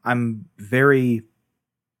 I'm very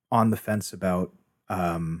on the fence about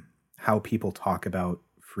how people talk about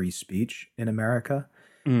free speech in America,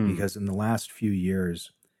 because in the last few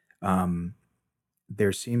years,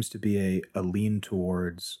 there seems to be a lean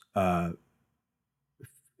towards.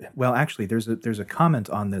 Well, actually, there's a comment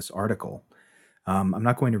on this article. I'm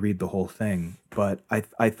not going to read the whole thing, but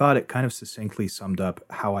I thought it kind of succinctly summed up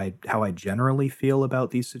how I generally feel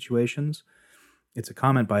about these situations. It's a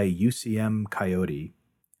comment by UCM Coyote,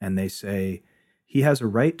 and they say, he has a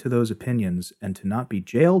right to those opinions and to not be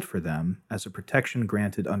jailed for them as a protection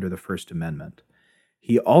granted under the First Amendment.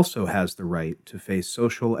 He also has the right to face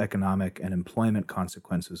social, economic, and employment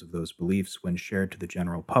consequences of those beliefs when shared to the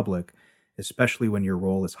general public, especially when your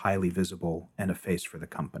role is highly visible and a face for the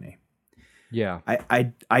company. Yeah.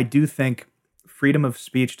 I do think freedom of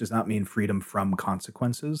speech does not mean freedom from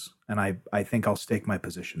consequences, and I think I'll stake my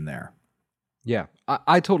position there. Yeah,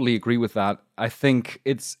 I totally agree with that. I think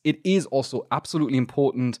it is also absolutely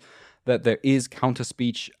important that there is counter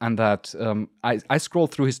speech, and that I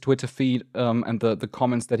scrolled through his Twitter feed and the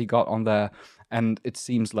comments that he got on there, and it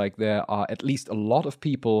seems like there are at least a lot of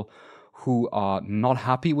people who are not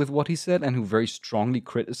happy with what he said and who very strongly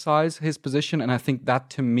criticize his position. And I think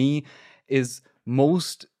that, to me, is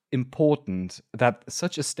most important, that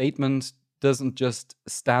such a statement doesn't just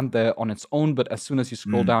stand there on its own, but as soon as you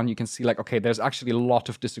scroll down, you can see, like, okay, there's actually a lot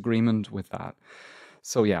of disagreement with that.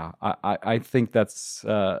 So yeah, I think that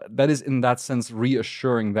is in that sense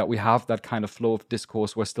reassuring that we have that kind of flow of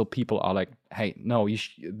discourse where still people are like, hey, no,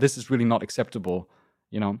 this is really not acceptable,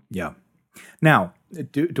 you know? Yeah. Now,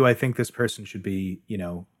 do I think this person should be,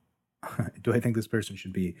 do I think this person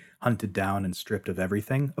should be hunted down and stripped of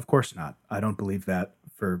everything? Of course not. I don't believe that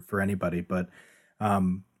for anybody, but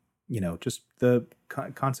just the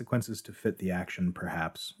consequences to fit the action,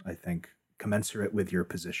 perhaps, I think, commensurate with your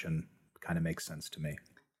position kind of makes sense to me.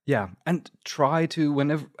 Yeah, and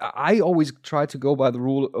I always try to go by the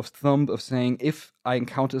rule of thumb of saying, if I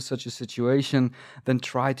encounter such a situation, then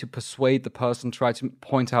try to persuade the person, try to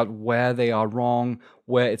point out where they are wrong,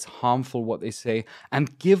 where it's harmful what they say,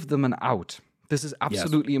 and give them an out. This is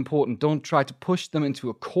absolutely important. Don't try to push them into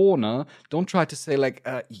a corner. Don't try to say, like,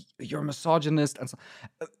 you're a misogynist, and so.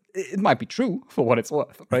 It might be true for what it's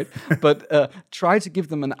worth, right? But try to give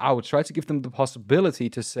them an out. Try to give them the possibility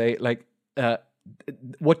to say, like,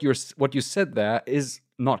 what you said there is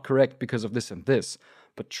not correct because of this and this.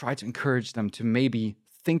 but try to encourage them to maybe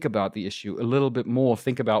think about the issue a little bit more,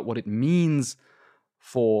 think about what it means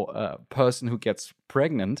for a person who gets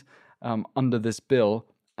pregnant under this bill,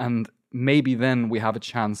 and maybe then we have a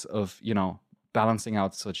chance of, balancing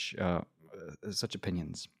out such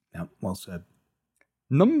opinions. Yeah, well said.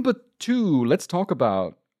 Number 2, let's talk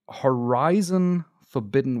about Horizon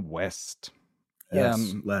Forbidden West.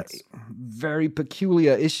 Yes, let's. Very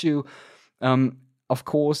peculiar issue. Of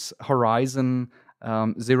course, Horizon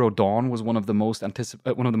Zero Dawn was one of the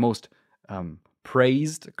most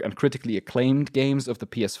praised and critically acclaimed games of the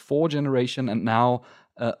PS4 generation, and now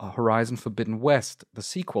Horizon Forbidden West, the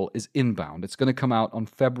sequel, is inbound. It's going to come out on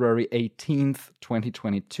February 18th,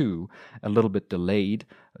 2022, a little bit delayed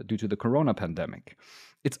due to the corona pandemic.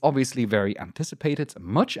 It's obviously very anticipated,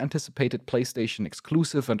 much anticipated PlayStation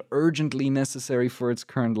exclusive and urgently necessary for its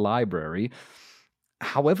current library.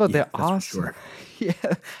 However, there are some...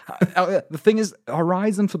 The thing is,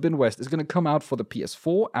 Horizon Forbidden West is going to come out for the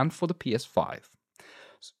PS4 and for the PS5.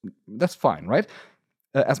 That's fine, right?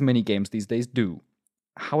 As many games these days do.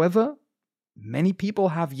 However, many people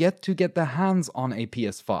have yet to get their hands on a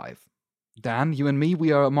PS5. Dan, you and me,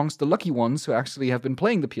 we are amongst the lucky ones who actually have been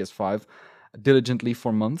playing the PS5 diligently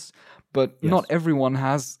for months, but not everyone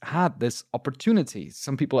has had this opportunity.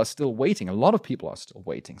 Some people are still waiting. A lot of people are still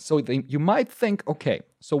waiting. So you might think, okay,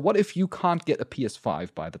 so what if you can't get a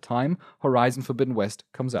PS5 by the time Horizon Forbidden West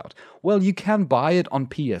comes out? Well, you can buy it on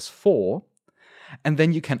PS4, and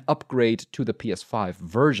then you can upgrade to the PS5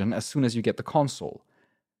 version as soon as you get the console.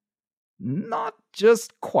 Not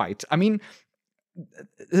just quite. I mean,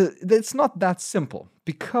 it's not that simple,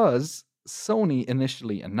 because Sony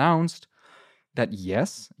initially announced that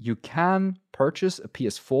yes, you can purchase a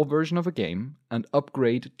PS4 version of a game and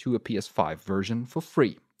upgrade to a PS5 version for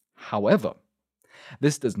free. However,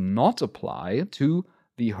 this does not apply to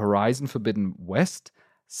the Horizon Forbidden West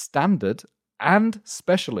Standard and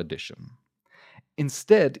Special Edition.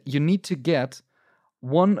 Instead, you need to get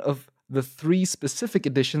one of the 3 specific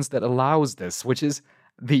editions that allows this, which is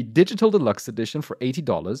the Digital Deluxe Edition for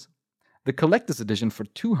 $80, the Collector's Edition for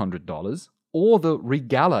 $200, or the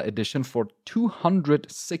Regala Edition for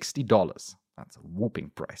 $260. That's a whooping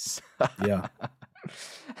price. Yeah.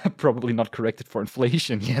 Probably not corrected for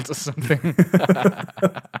inflation yet or something.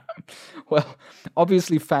 Well,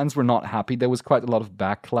 obviously fans were not happy. There was quite a lot of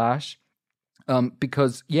backlash.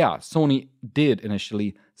 Because, Sony did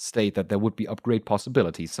initially state that there would be upgrade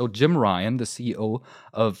possibilities. So Jim Ryan, the CEO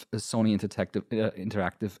of Sony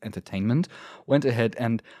Interactive Entertainment, went ahead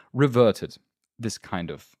and reverted this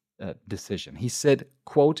kind of decision. He said,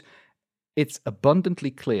 quote, "It's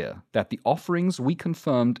abundantly clear that the offerings we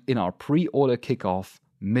confirmed in our pre-order kickoff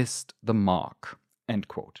missed the mark," end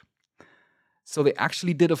quote. So they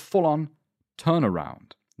actually did a full-on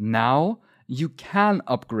turnaround. Now you can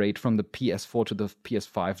upgrade from the PS4 to the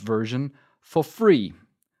PS5 version for free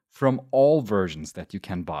from all versions that you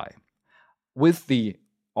can buy, with the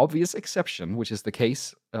obvious exception, which is the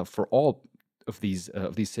case for all of these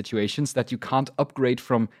situations, that you can't upgrade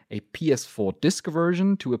from a PS4 disc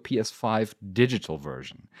version to a PS5 digital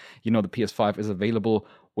version. You know, the PS5 is available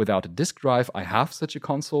without a disc drive. I have such a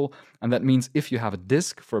console, and that means if you have a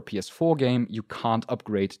disc for a PS4 game, you can't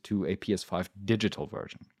upgrade to a PS5 digital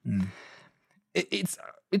version.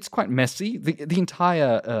 It's quite messy. The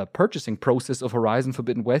entire purchasing process of Horizon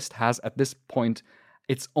Forbidden West has at this point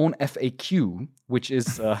its own FAQ, which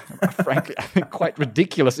is frankly I think quite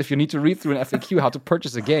ridiculous if you need to read through an FAQ how to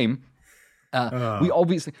purchase a game. We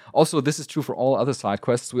obviously also, this is true for all other side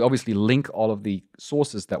quests. We obviously link all of the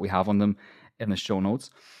sources that we have on them in the show notes,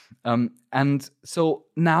 and so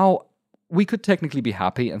now we could technically be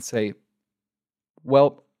happy and say,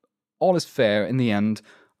 well, all is fair in the end.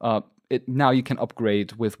 Now you can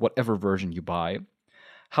upgrade with whatever version you buy.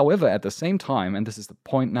 However, at the same time, and this is the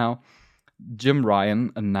point now, Jim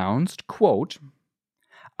Ryan announced, quote,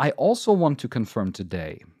 "I also want to confirm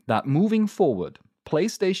today that moving forward,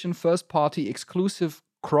 PlayStation first-party exclusive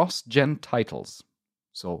cross-gen titles,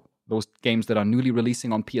 so those games that are newly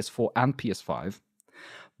releasing on PS4 and PS5,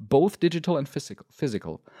 both digital and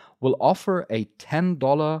physical, will offer a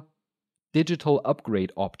 $10 digital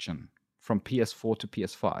upgrade option from PS4 to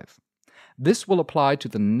PS5. This will apply to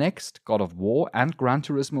the next God of War and Gran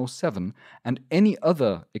Turismo 7 and any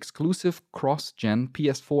other exclusive cross-gen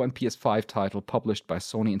PS4 and PS5 title published by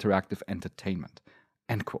Sony Interactive Entertainment,"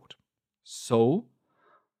 end quote. So,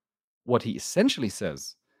 what he essentially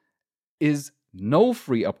says is no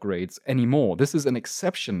free upgrades anymore. This is an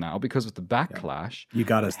exception now because of the backlash. You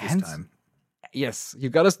got us this time. yes, you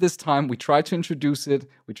got us this time. We tried to introduce it.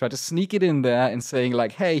 We tried to sneak it in there and saying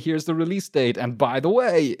like, hey, here's the release date. And by the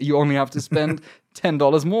way, you only have to spend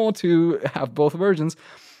 $10 more to have both versions.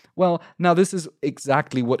 Well, now this is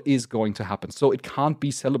exactly what is going to happen. So it can't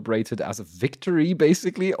be celebrated as a victory,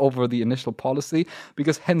 basically, over the initial policy,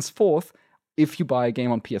 because henceforth, if you buy a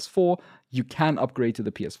game on PS4, you can upgrade to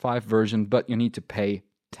the PS5 version, but you need to pay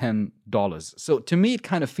 $10. So to me, it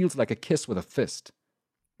kind of feels like a kiss with a fist.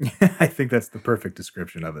 I think that's the perfect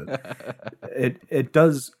description of it. It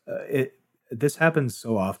does. This happens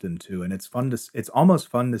so often too, and it's fun to. It's almost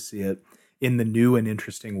fun to see it in the new and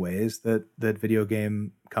interesting ways that video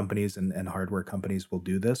game companies and hardware companies will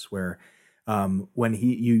do this. Where when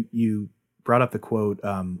you brought up the quote,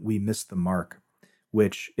 "We missed the mark,"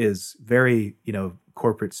 which is very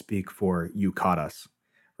corporate speak for "you caught us,"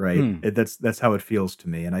 right? That's how it feels to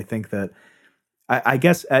me, and I think that. I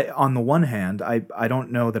guess on the one hand, I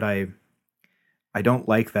don't know that I don't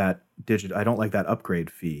like that I don't like that upgrade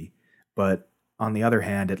fee, but on the other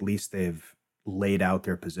hand, at least they've laid out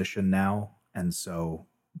their position now, and so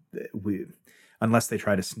unless they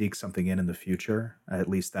try to sneak something in the future, at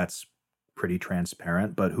least that's pretty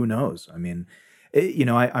transparent. But who knows? I mean,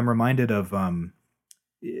 I'm reminded of.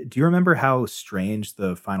 Do you remember how strange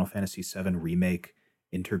the Final Fantasy VII remake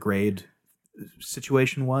intergrade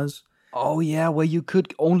situation was? Oh yeah, where you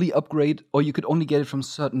could only upgrade or you could only get it from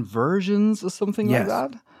certain versions or something like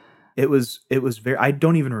that. It was very. I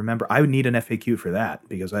don't even remember. I would need an FAQ for that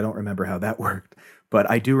because I don't remember how that worked.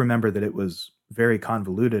 But I do remember that it was very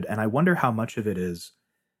convoluted, and I wonder how much of it is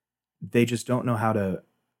they just don't know how to.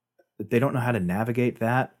 They don't know how to navigate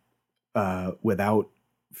that without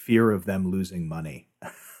fear of them losing money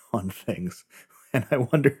on things, and I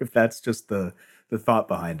wonder if that's just the thought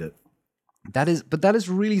behind it. That is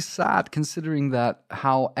really sad considering that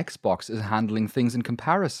how Xbox is handling things in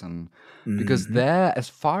comparison. Because there, as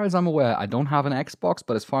far as I'm aware, I don't have an Xbox,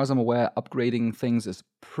 but as far as I'm aware, upgrading things is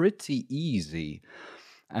pretty easy.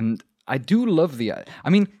 And I do love I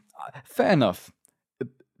mean, fair enough.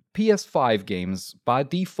 PS5 games by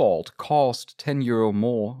default cost €10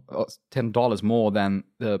 more, $10 more than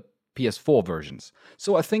the PS4 versions.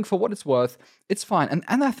 So I think for what it's worth, it's fine.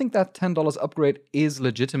 And I think that $10 upgrade is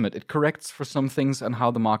legitimate. It corrects for some things and how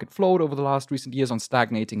the market flowed over the last recent years on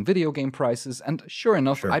stagnating video game prices. And sure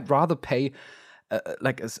enough, I'd rather pay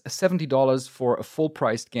like a $70 for a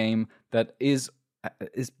full-priced game that is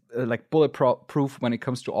like bulletproof when it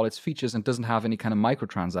comes to all its features and doesn't have any kind of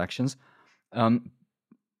microtransactions.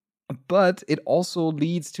 But it also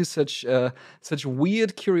leads to such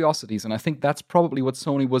weird curiosities, and I think that's probably what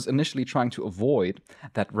Sony was initially trying to avoid.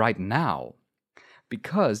 That right now,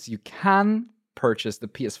 because you can purchase the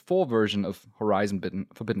PS4 version of Horizon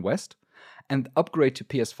Forbidden West and upgrade to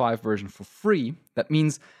PS5 version for free, that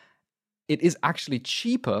means it is actually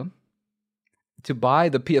cheaper to buy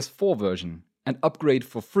the PS4 version and upgrade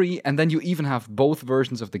for free, and then you even have both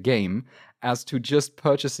versions of the game as to just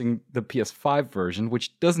purchasing the PS5 version,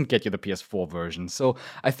 which doesn't get you the PS4 version. So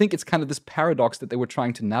I think it's kind of this paradox that they were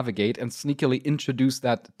trying to navigate and sneakily introduce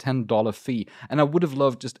that $10 fee. And I would have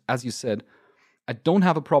loved, just as you said, I don't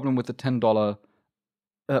have a problem with the $10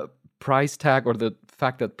 price tag or the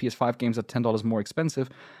fact that PS5 games are $10 more expensive,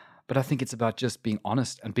 but I think it's about just being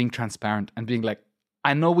honest and being transparent and being like,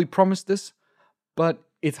 I know we promised this, but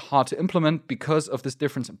it's hard to implement because of this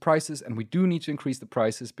difference in prices, and we do need to increase the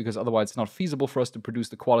prices because otherwise it's not feasible for us to produce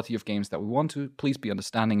the quality of games that we want to. Please be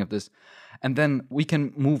understanding of this. And then we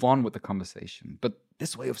can move on with the conversation. But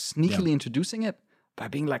this way of sneakily introducing it by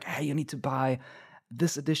being like, hey, you need to buy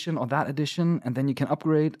this edition or that edition, and then you can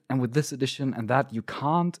upgrade, and with this edition and that you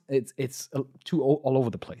can't, it's too all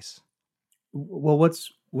over the place. Well,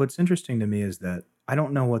 what's interesting to me is that I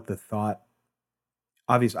don't know what the thought,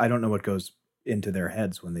 obviously I don't know what goes into their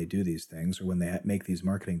heads when they do these things or when they make these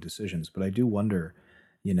marketing decisions. But I do wonder,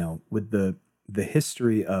 with the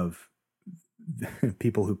history of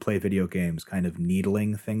people who play video games kind of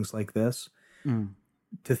needling things like this,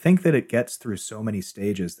 to think that it gets through so many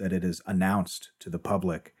stages that it is announced to the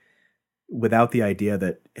public without the idea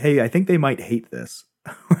that, hey, I think they might hate this.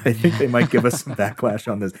 I think they might give us some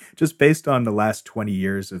backlash on this. Just based on the last 20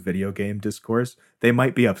 years of video game discourse, they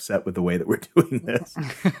might be upset with the way that we're doing this.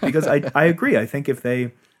 Because I agree. I think if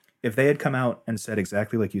they had come out and said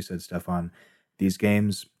exactly like you said, Stefan, these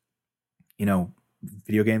games,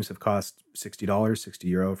 video games have cost $60,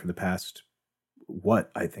 €60 for the past,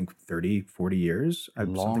 I think 30, 40 years?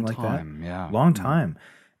 Long time, yeah. Long time.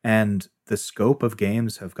 And the scope of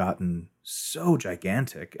games have gotten so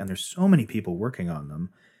gigantic, and there's so many people working on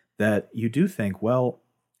them that you do think, well,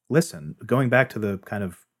 listen, going back to the kind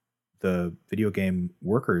of the video game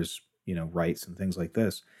workers rights and things like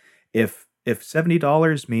this. If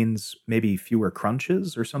 $70 means maybe fewer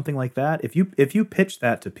crunches or something like that, if you pitch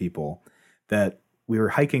that to people, that we were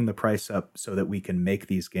hiking the price up so that we can make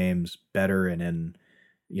these games better and in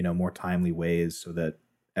more timely ways so that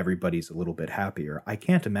everybody's a little bit happier, I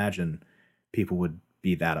can't imagine people would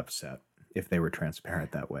be that upset if they were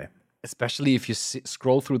transparent that way. Especially if you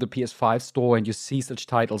scroll through the PS5 store and you see such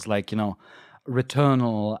titles like,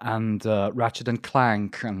 Returnal and Ratchet and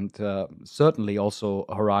Clank, and certainly also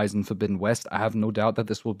Horizon Forbidden West. I have no doubt that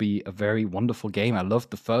this will be a very wonderful game. I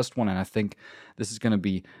loved the first one, and I think this is going to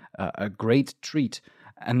be a great treat.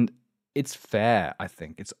 And it's fair, I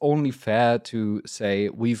think. It's only fair to say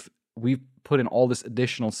we've put in all this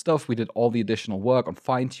additional stuff. We did all the additional work on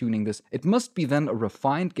fine-tuning this. It must be then a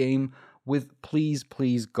refined game with, please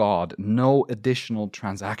God, no additional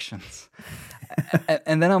transactions.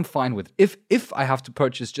 And then I'm fine with it. If I have to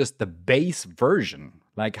purchase just the base version,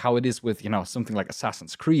 like how it is with something like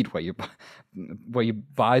Assassin's Creed, where you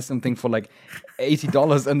buy something for like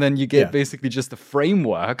 $80 and then you get basically just a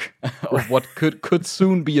framework of what could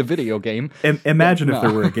soon be a video game. Imagine if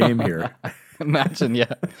there were a game here. Imagine,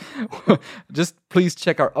 yeah. Just please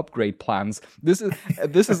check our upgrade plans. This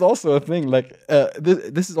is also a thing. Like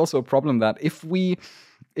this is also a problem that if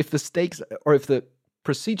the stakes or if the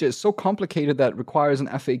procedure is so complicated that it requires an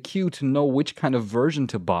FAQ to know which kind of version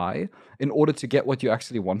to buy in order to get what you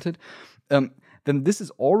actually wanted, then this is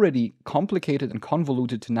already complicated and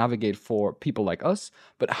convoluted to navigate for people like us.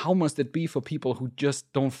 But how must it be for people who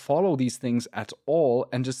just don't follow these things at all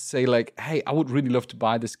and just say like, hey, I would really love to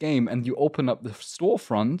buy this game. And you open up the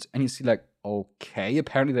storefront and you see like, okay,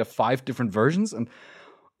 apparently there are 5 different versions, and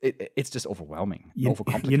it's just overwhelming,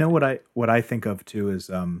 overcomplicated. You know what I think of too is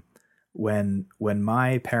when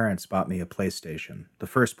my parents bought me a PlayStation, the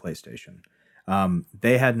first PlayStation,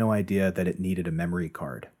 they had no idea that it needed a memory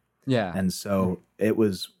card. Yeah. And so it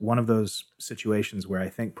was one of those situations where I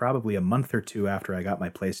think probably a month or 2 after I got my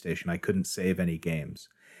PlayStation, I couldn't save any games.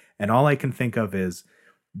 And all I can think of is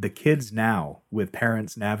the kids now with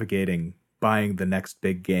parents navigating buying the next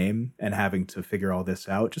big game and having to figure all this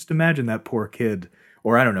out. Just imagine that poor kid,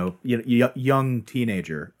 or I don't know, young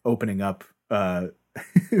teenager opening up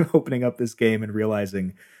this game and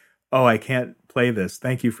realizing, oh, I can't play this.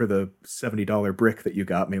 Thank you for the $70 brick that you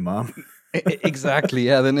got me, Mom. Exactly,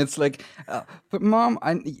 yeah. Then it's like, but Mom,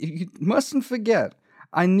 you mustn't forget,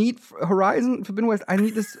 I need Horizon Forbidden West. I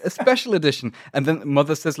need a special edition. And then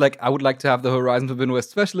Mother says, like, I would like to have the Horizon Forbidden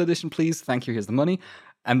West special edition, please. Thank you, here's the money.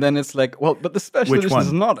 And then it's like, well, but the special edition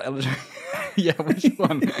is not eligible. Yeah, which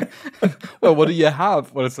one? Well, what do you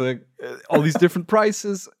have? Well, it's like all these different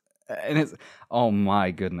prices. And it's, oh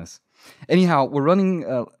my goodness. Anyhow, we're running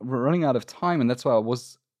out of time, and that's why I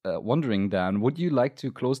was wondering, Dan, would you like to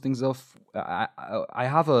close things off? I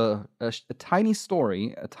have a tiny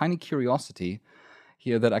story, a tiny curiosity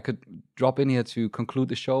here that I could drop in here to conclude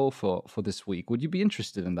the show for this week. Would you be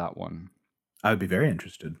interested in that one? I would be very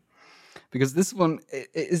interested. Because this one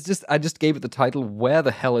is just, I just gave it the title, Where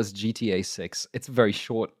the Hell is GTA 6? It's a very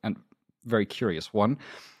short and very curious one.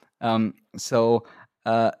 There's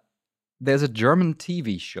a German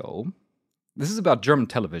TV show. This is about German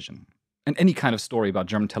television. And any kind of story about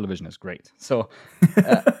German television is great. So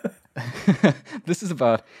this is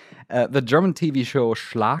about the German TV show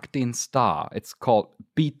Schlag den Star. It's called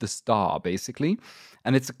Beat the Star, basically.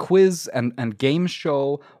 And it's a quiz and game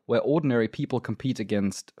show where ordinary people compete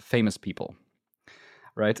against famous people.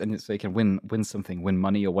 Right? And so they can win something, win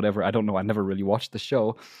money or whatever. I don't know. I never really watched the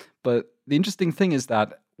show. But the interesting thing is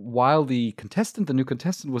that while the new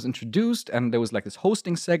contestant was introduced and there was like this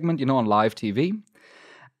hosting segment, on live TV,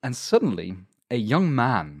 and suddenly a young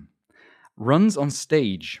man runs on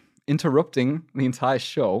stage, interrupting the entire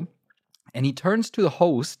show, and he turns to the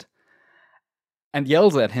host and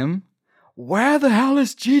yells at him, "Where the hell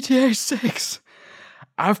is GTA 6?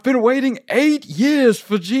 I've been waiting 8 years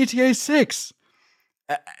for GTA 6.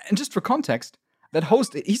 And just for context, that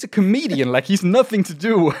host, he's a comedian, like he's nothing to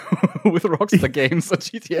do with Rockstar Games or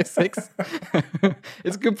GTA 6.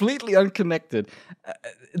 It's completely unconnected.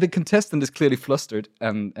 The contestant is clearly flustered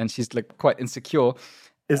and she's like quite insecure.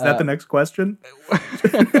 Is that the next question?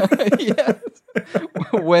 Yes.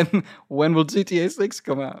 When will GTA 6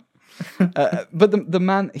 come out? But the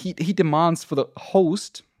man, he demands for the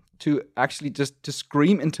host to actually just to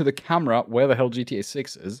scream into the camera where the hell GTA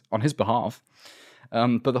 6 is on his behalf.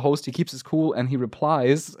 But the host, he keeps his cool and he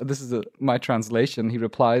replies, this is my translation, he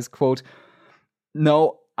replies, quote,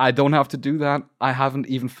 "No, I don't have to do that. I haven't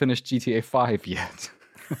even finished GTA 5 yet."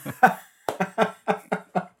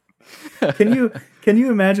 Can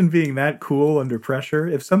you imagine being that cool under pressure?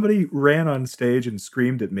 If somebody ran on stage and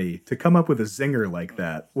screamed at me, to come up with a zinger like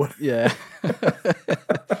that, what? Yeah.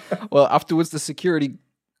 Well, afterwards, the security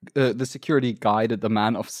guided the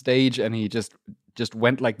man off stage, and he just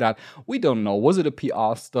went like that. We don't know. Was it a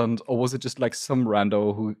PR stunt, or was it just like some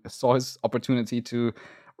rando who saw his opportunity to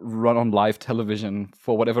run on live television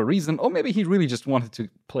for whatever reason, or maybe he really just wanted to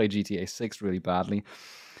play GTA 6 really badly.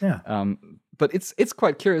 Yeah. But it's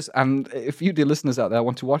quite curious, and if you, dear listeners out there,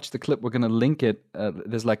 want to watch the clip, we're going to link it.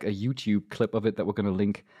 There's like a YouTube clip of it that we're going to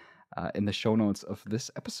link in the show notes of this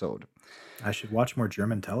episode. I should watch more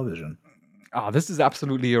German television. This is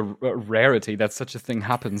absolutely a rarity that such a thing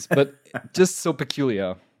happens, but just so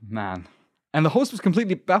peculiar, man. And the host was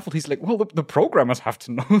completely baffled. He's like, well, the programmers have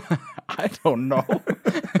to know. I don't know.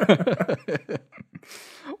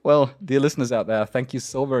 Well, dear listeners out there, thank you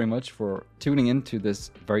so very much for tuning in to this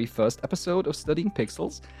very first episode of Studying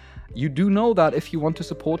Pixels. You do know that if you want to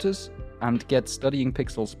support us and get Studying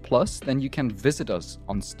Pixels Plus, then you can visit us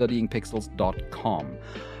on studyingpixels.com.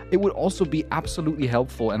 It would also be absolutely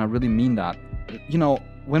helpful, and I really mean that. You know,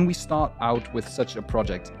 when we start out with such a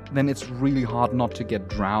project, then it's really hard not to get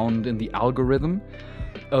drowned in the algorithm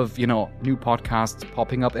of, you know, new podcasts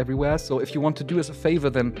popping up everywhere. So if you want to do us a favor,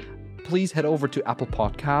 then please head over to Apple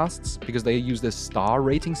Podcasts, because they use this star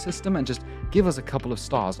rating system, and just give us a couple of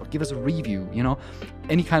stars or give us a review, you know,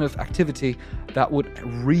 any kind of activity that would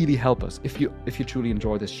really help us if you truly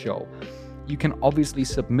enjoy this show. You can obviously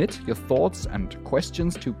submit your thoughts and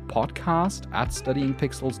questions to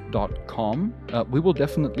podcast@studyingpixels.com. We will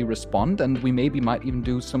definitely respond, and we might even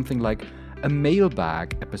do something like a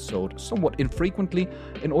mailbag episode somewhat infrequently,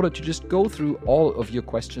 in order to just go through all of your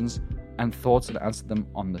questions and thoughts and answer them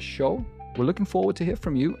on the show. We're looking forward to hear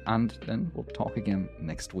from you, and then we'll talk again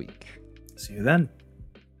next week. See you then.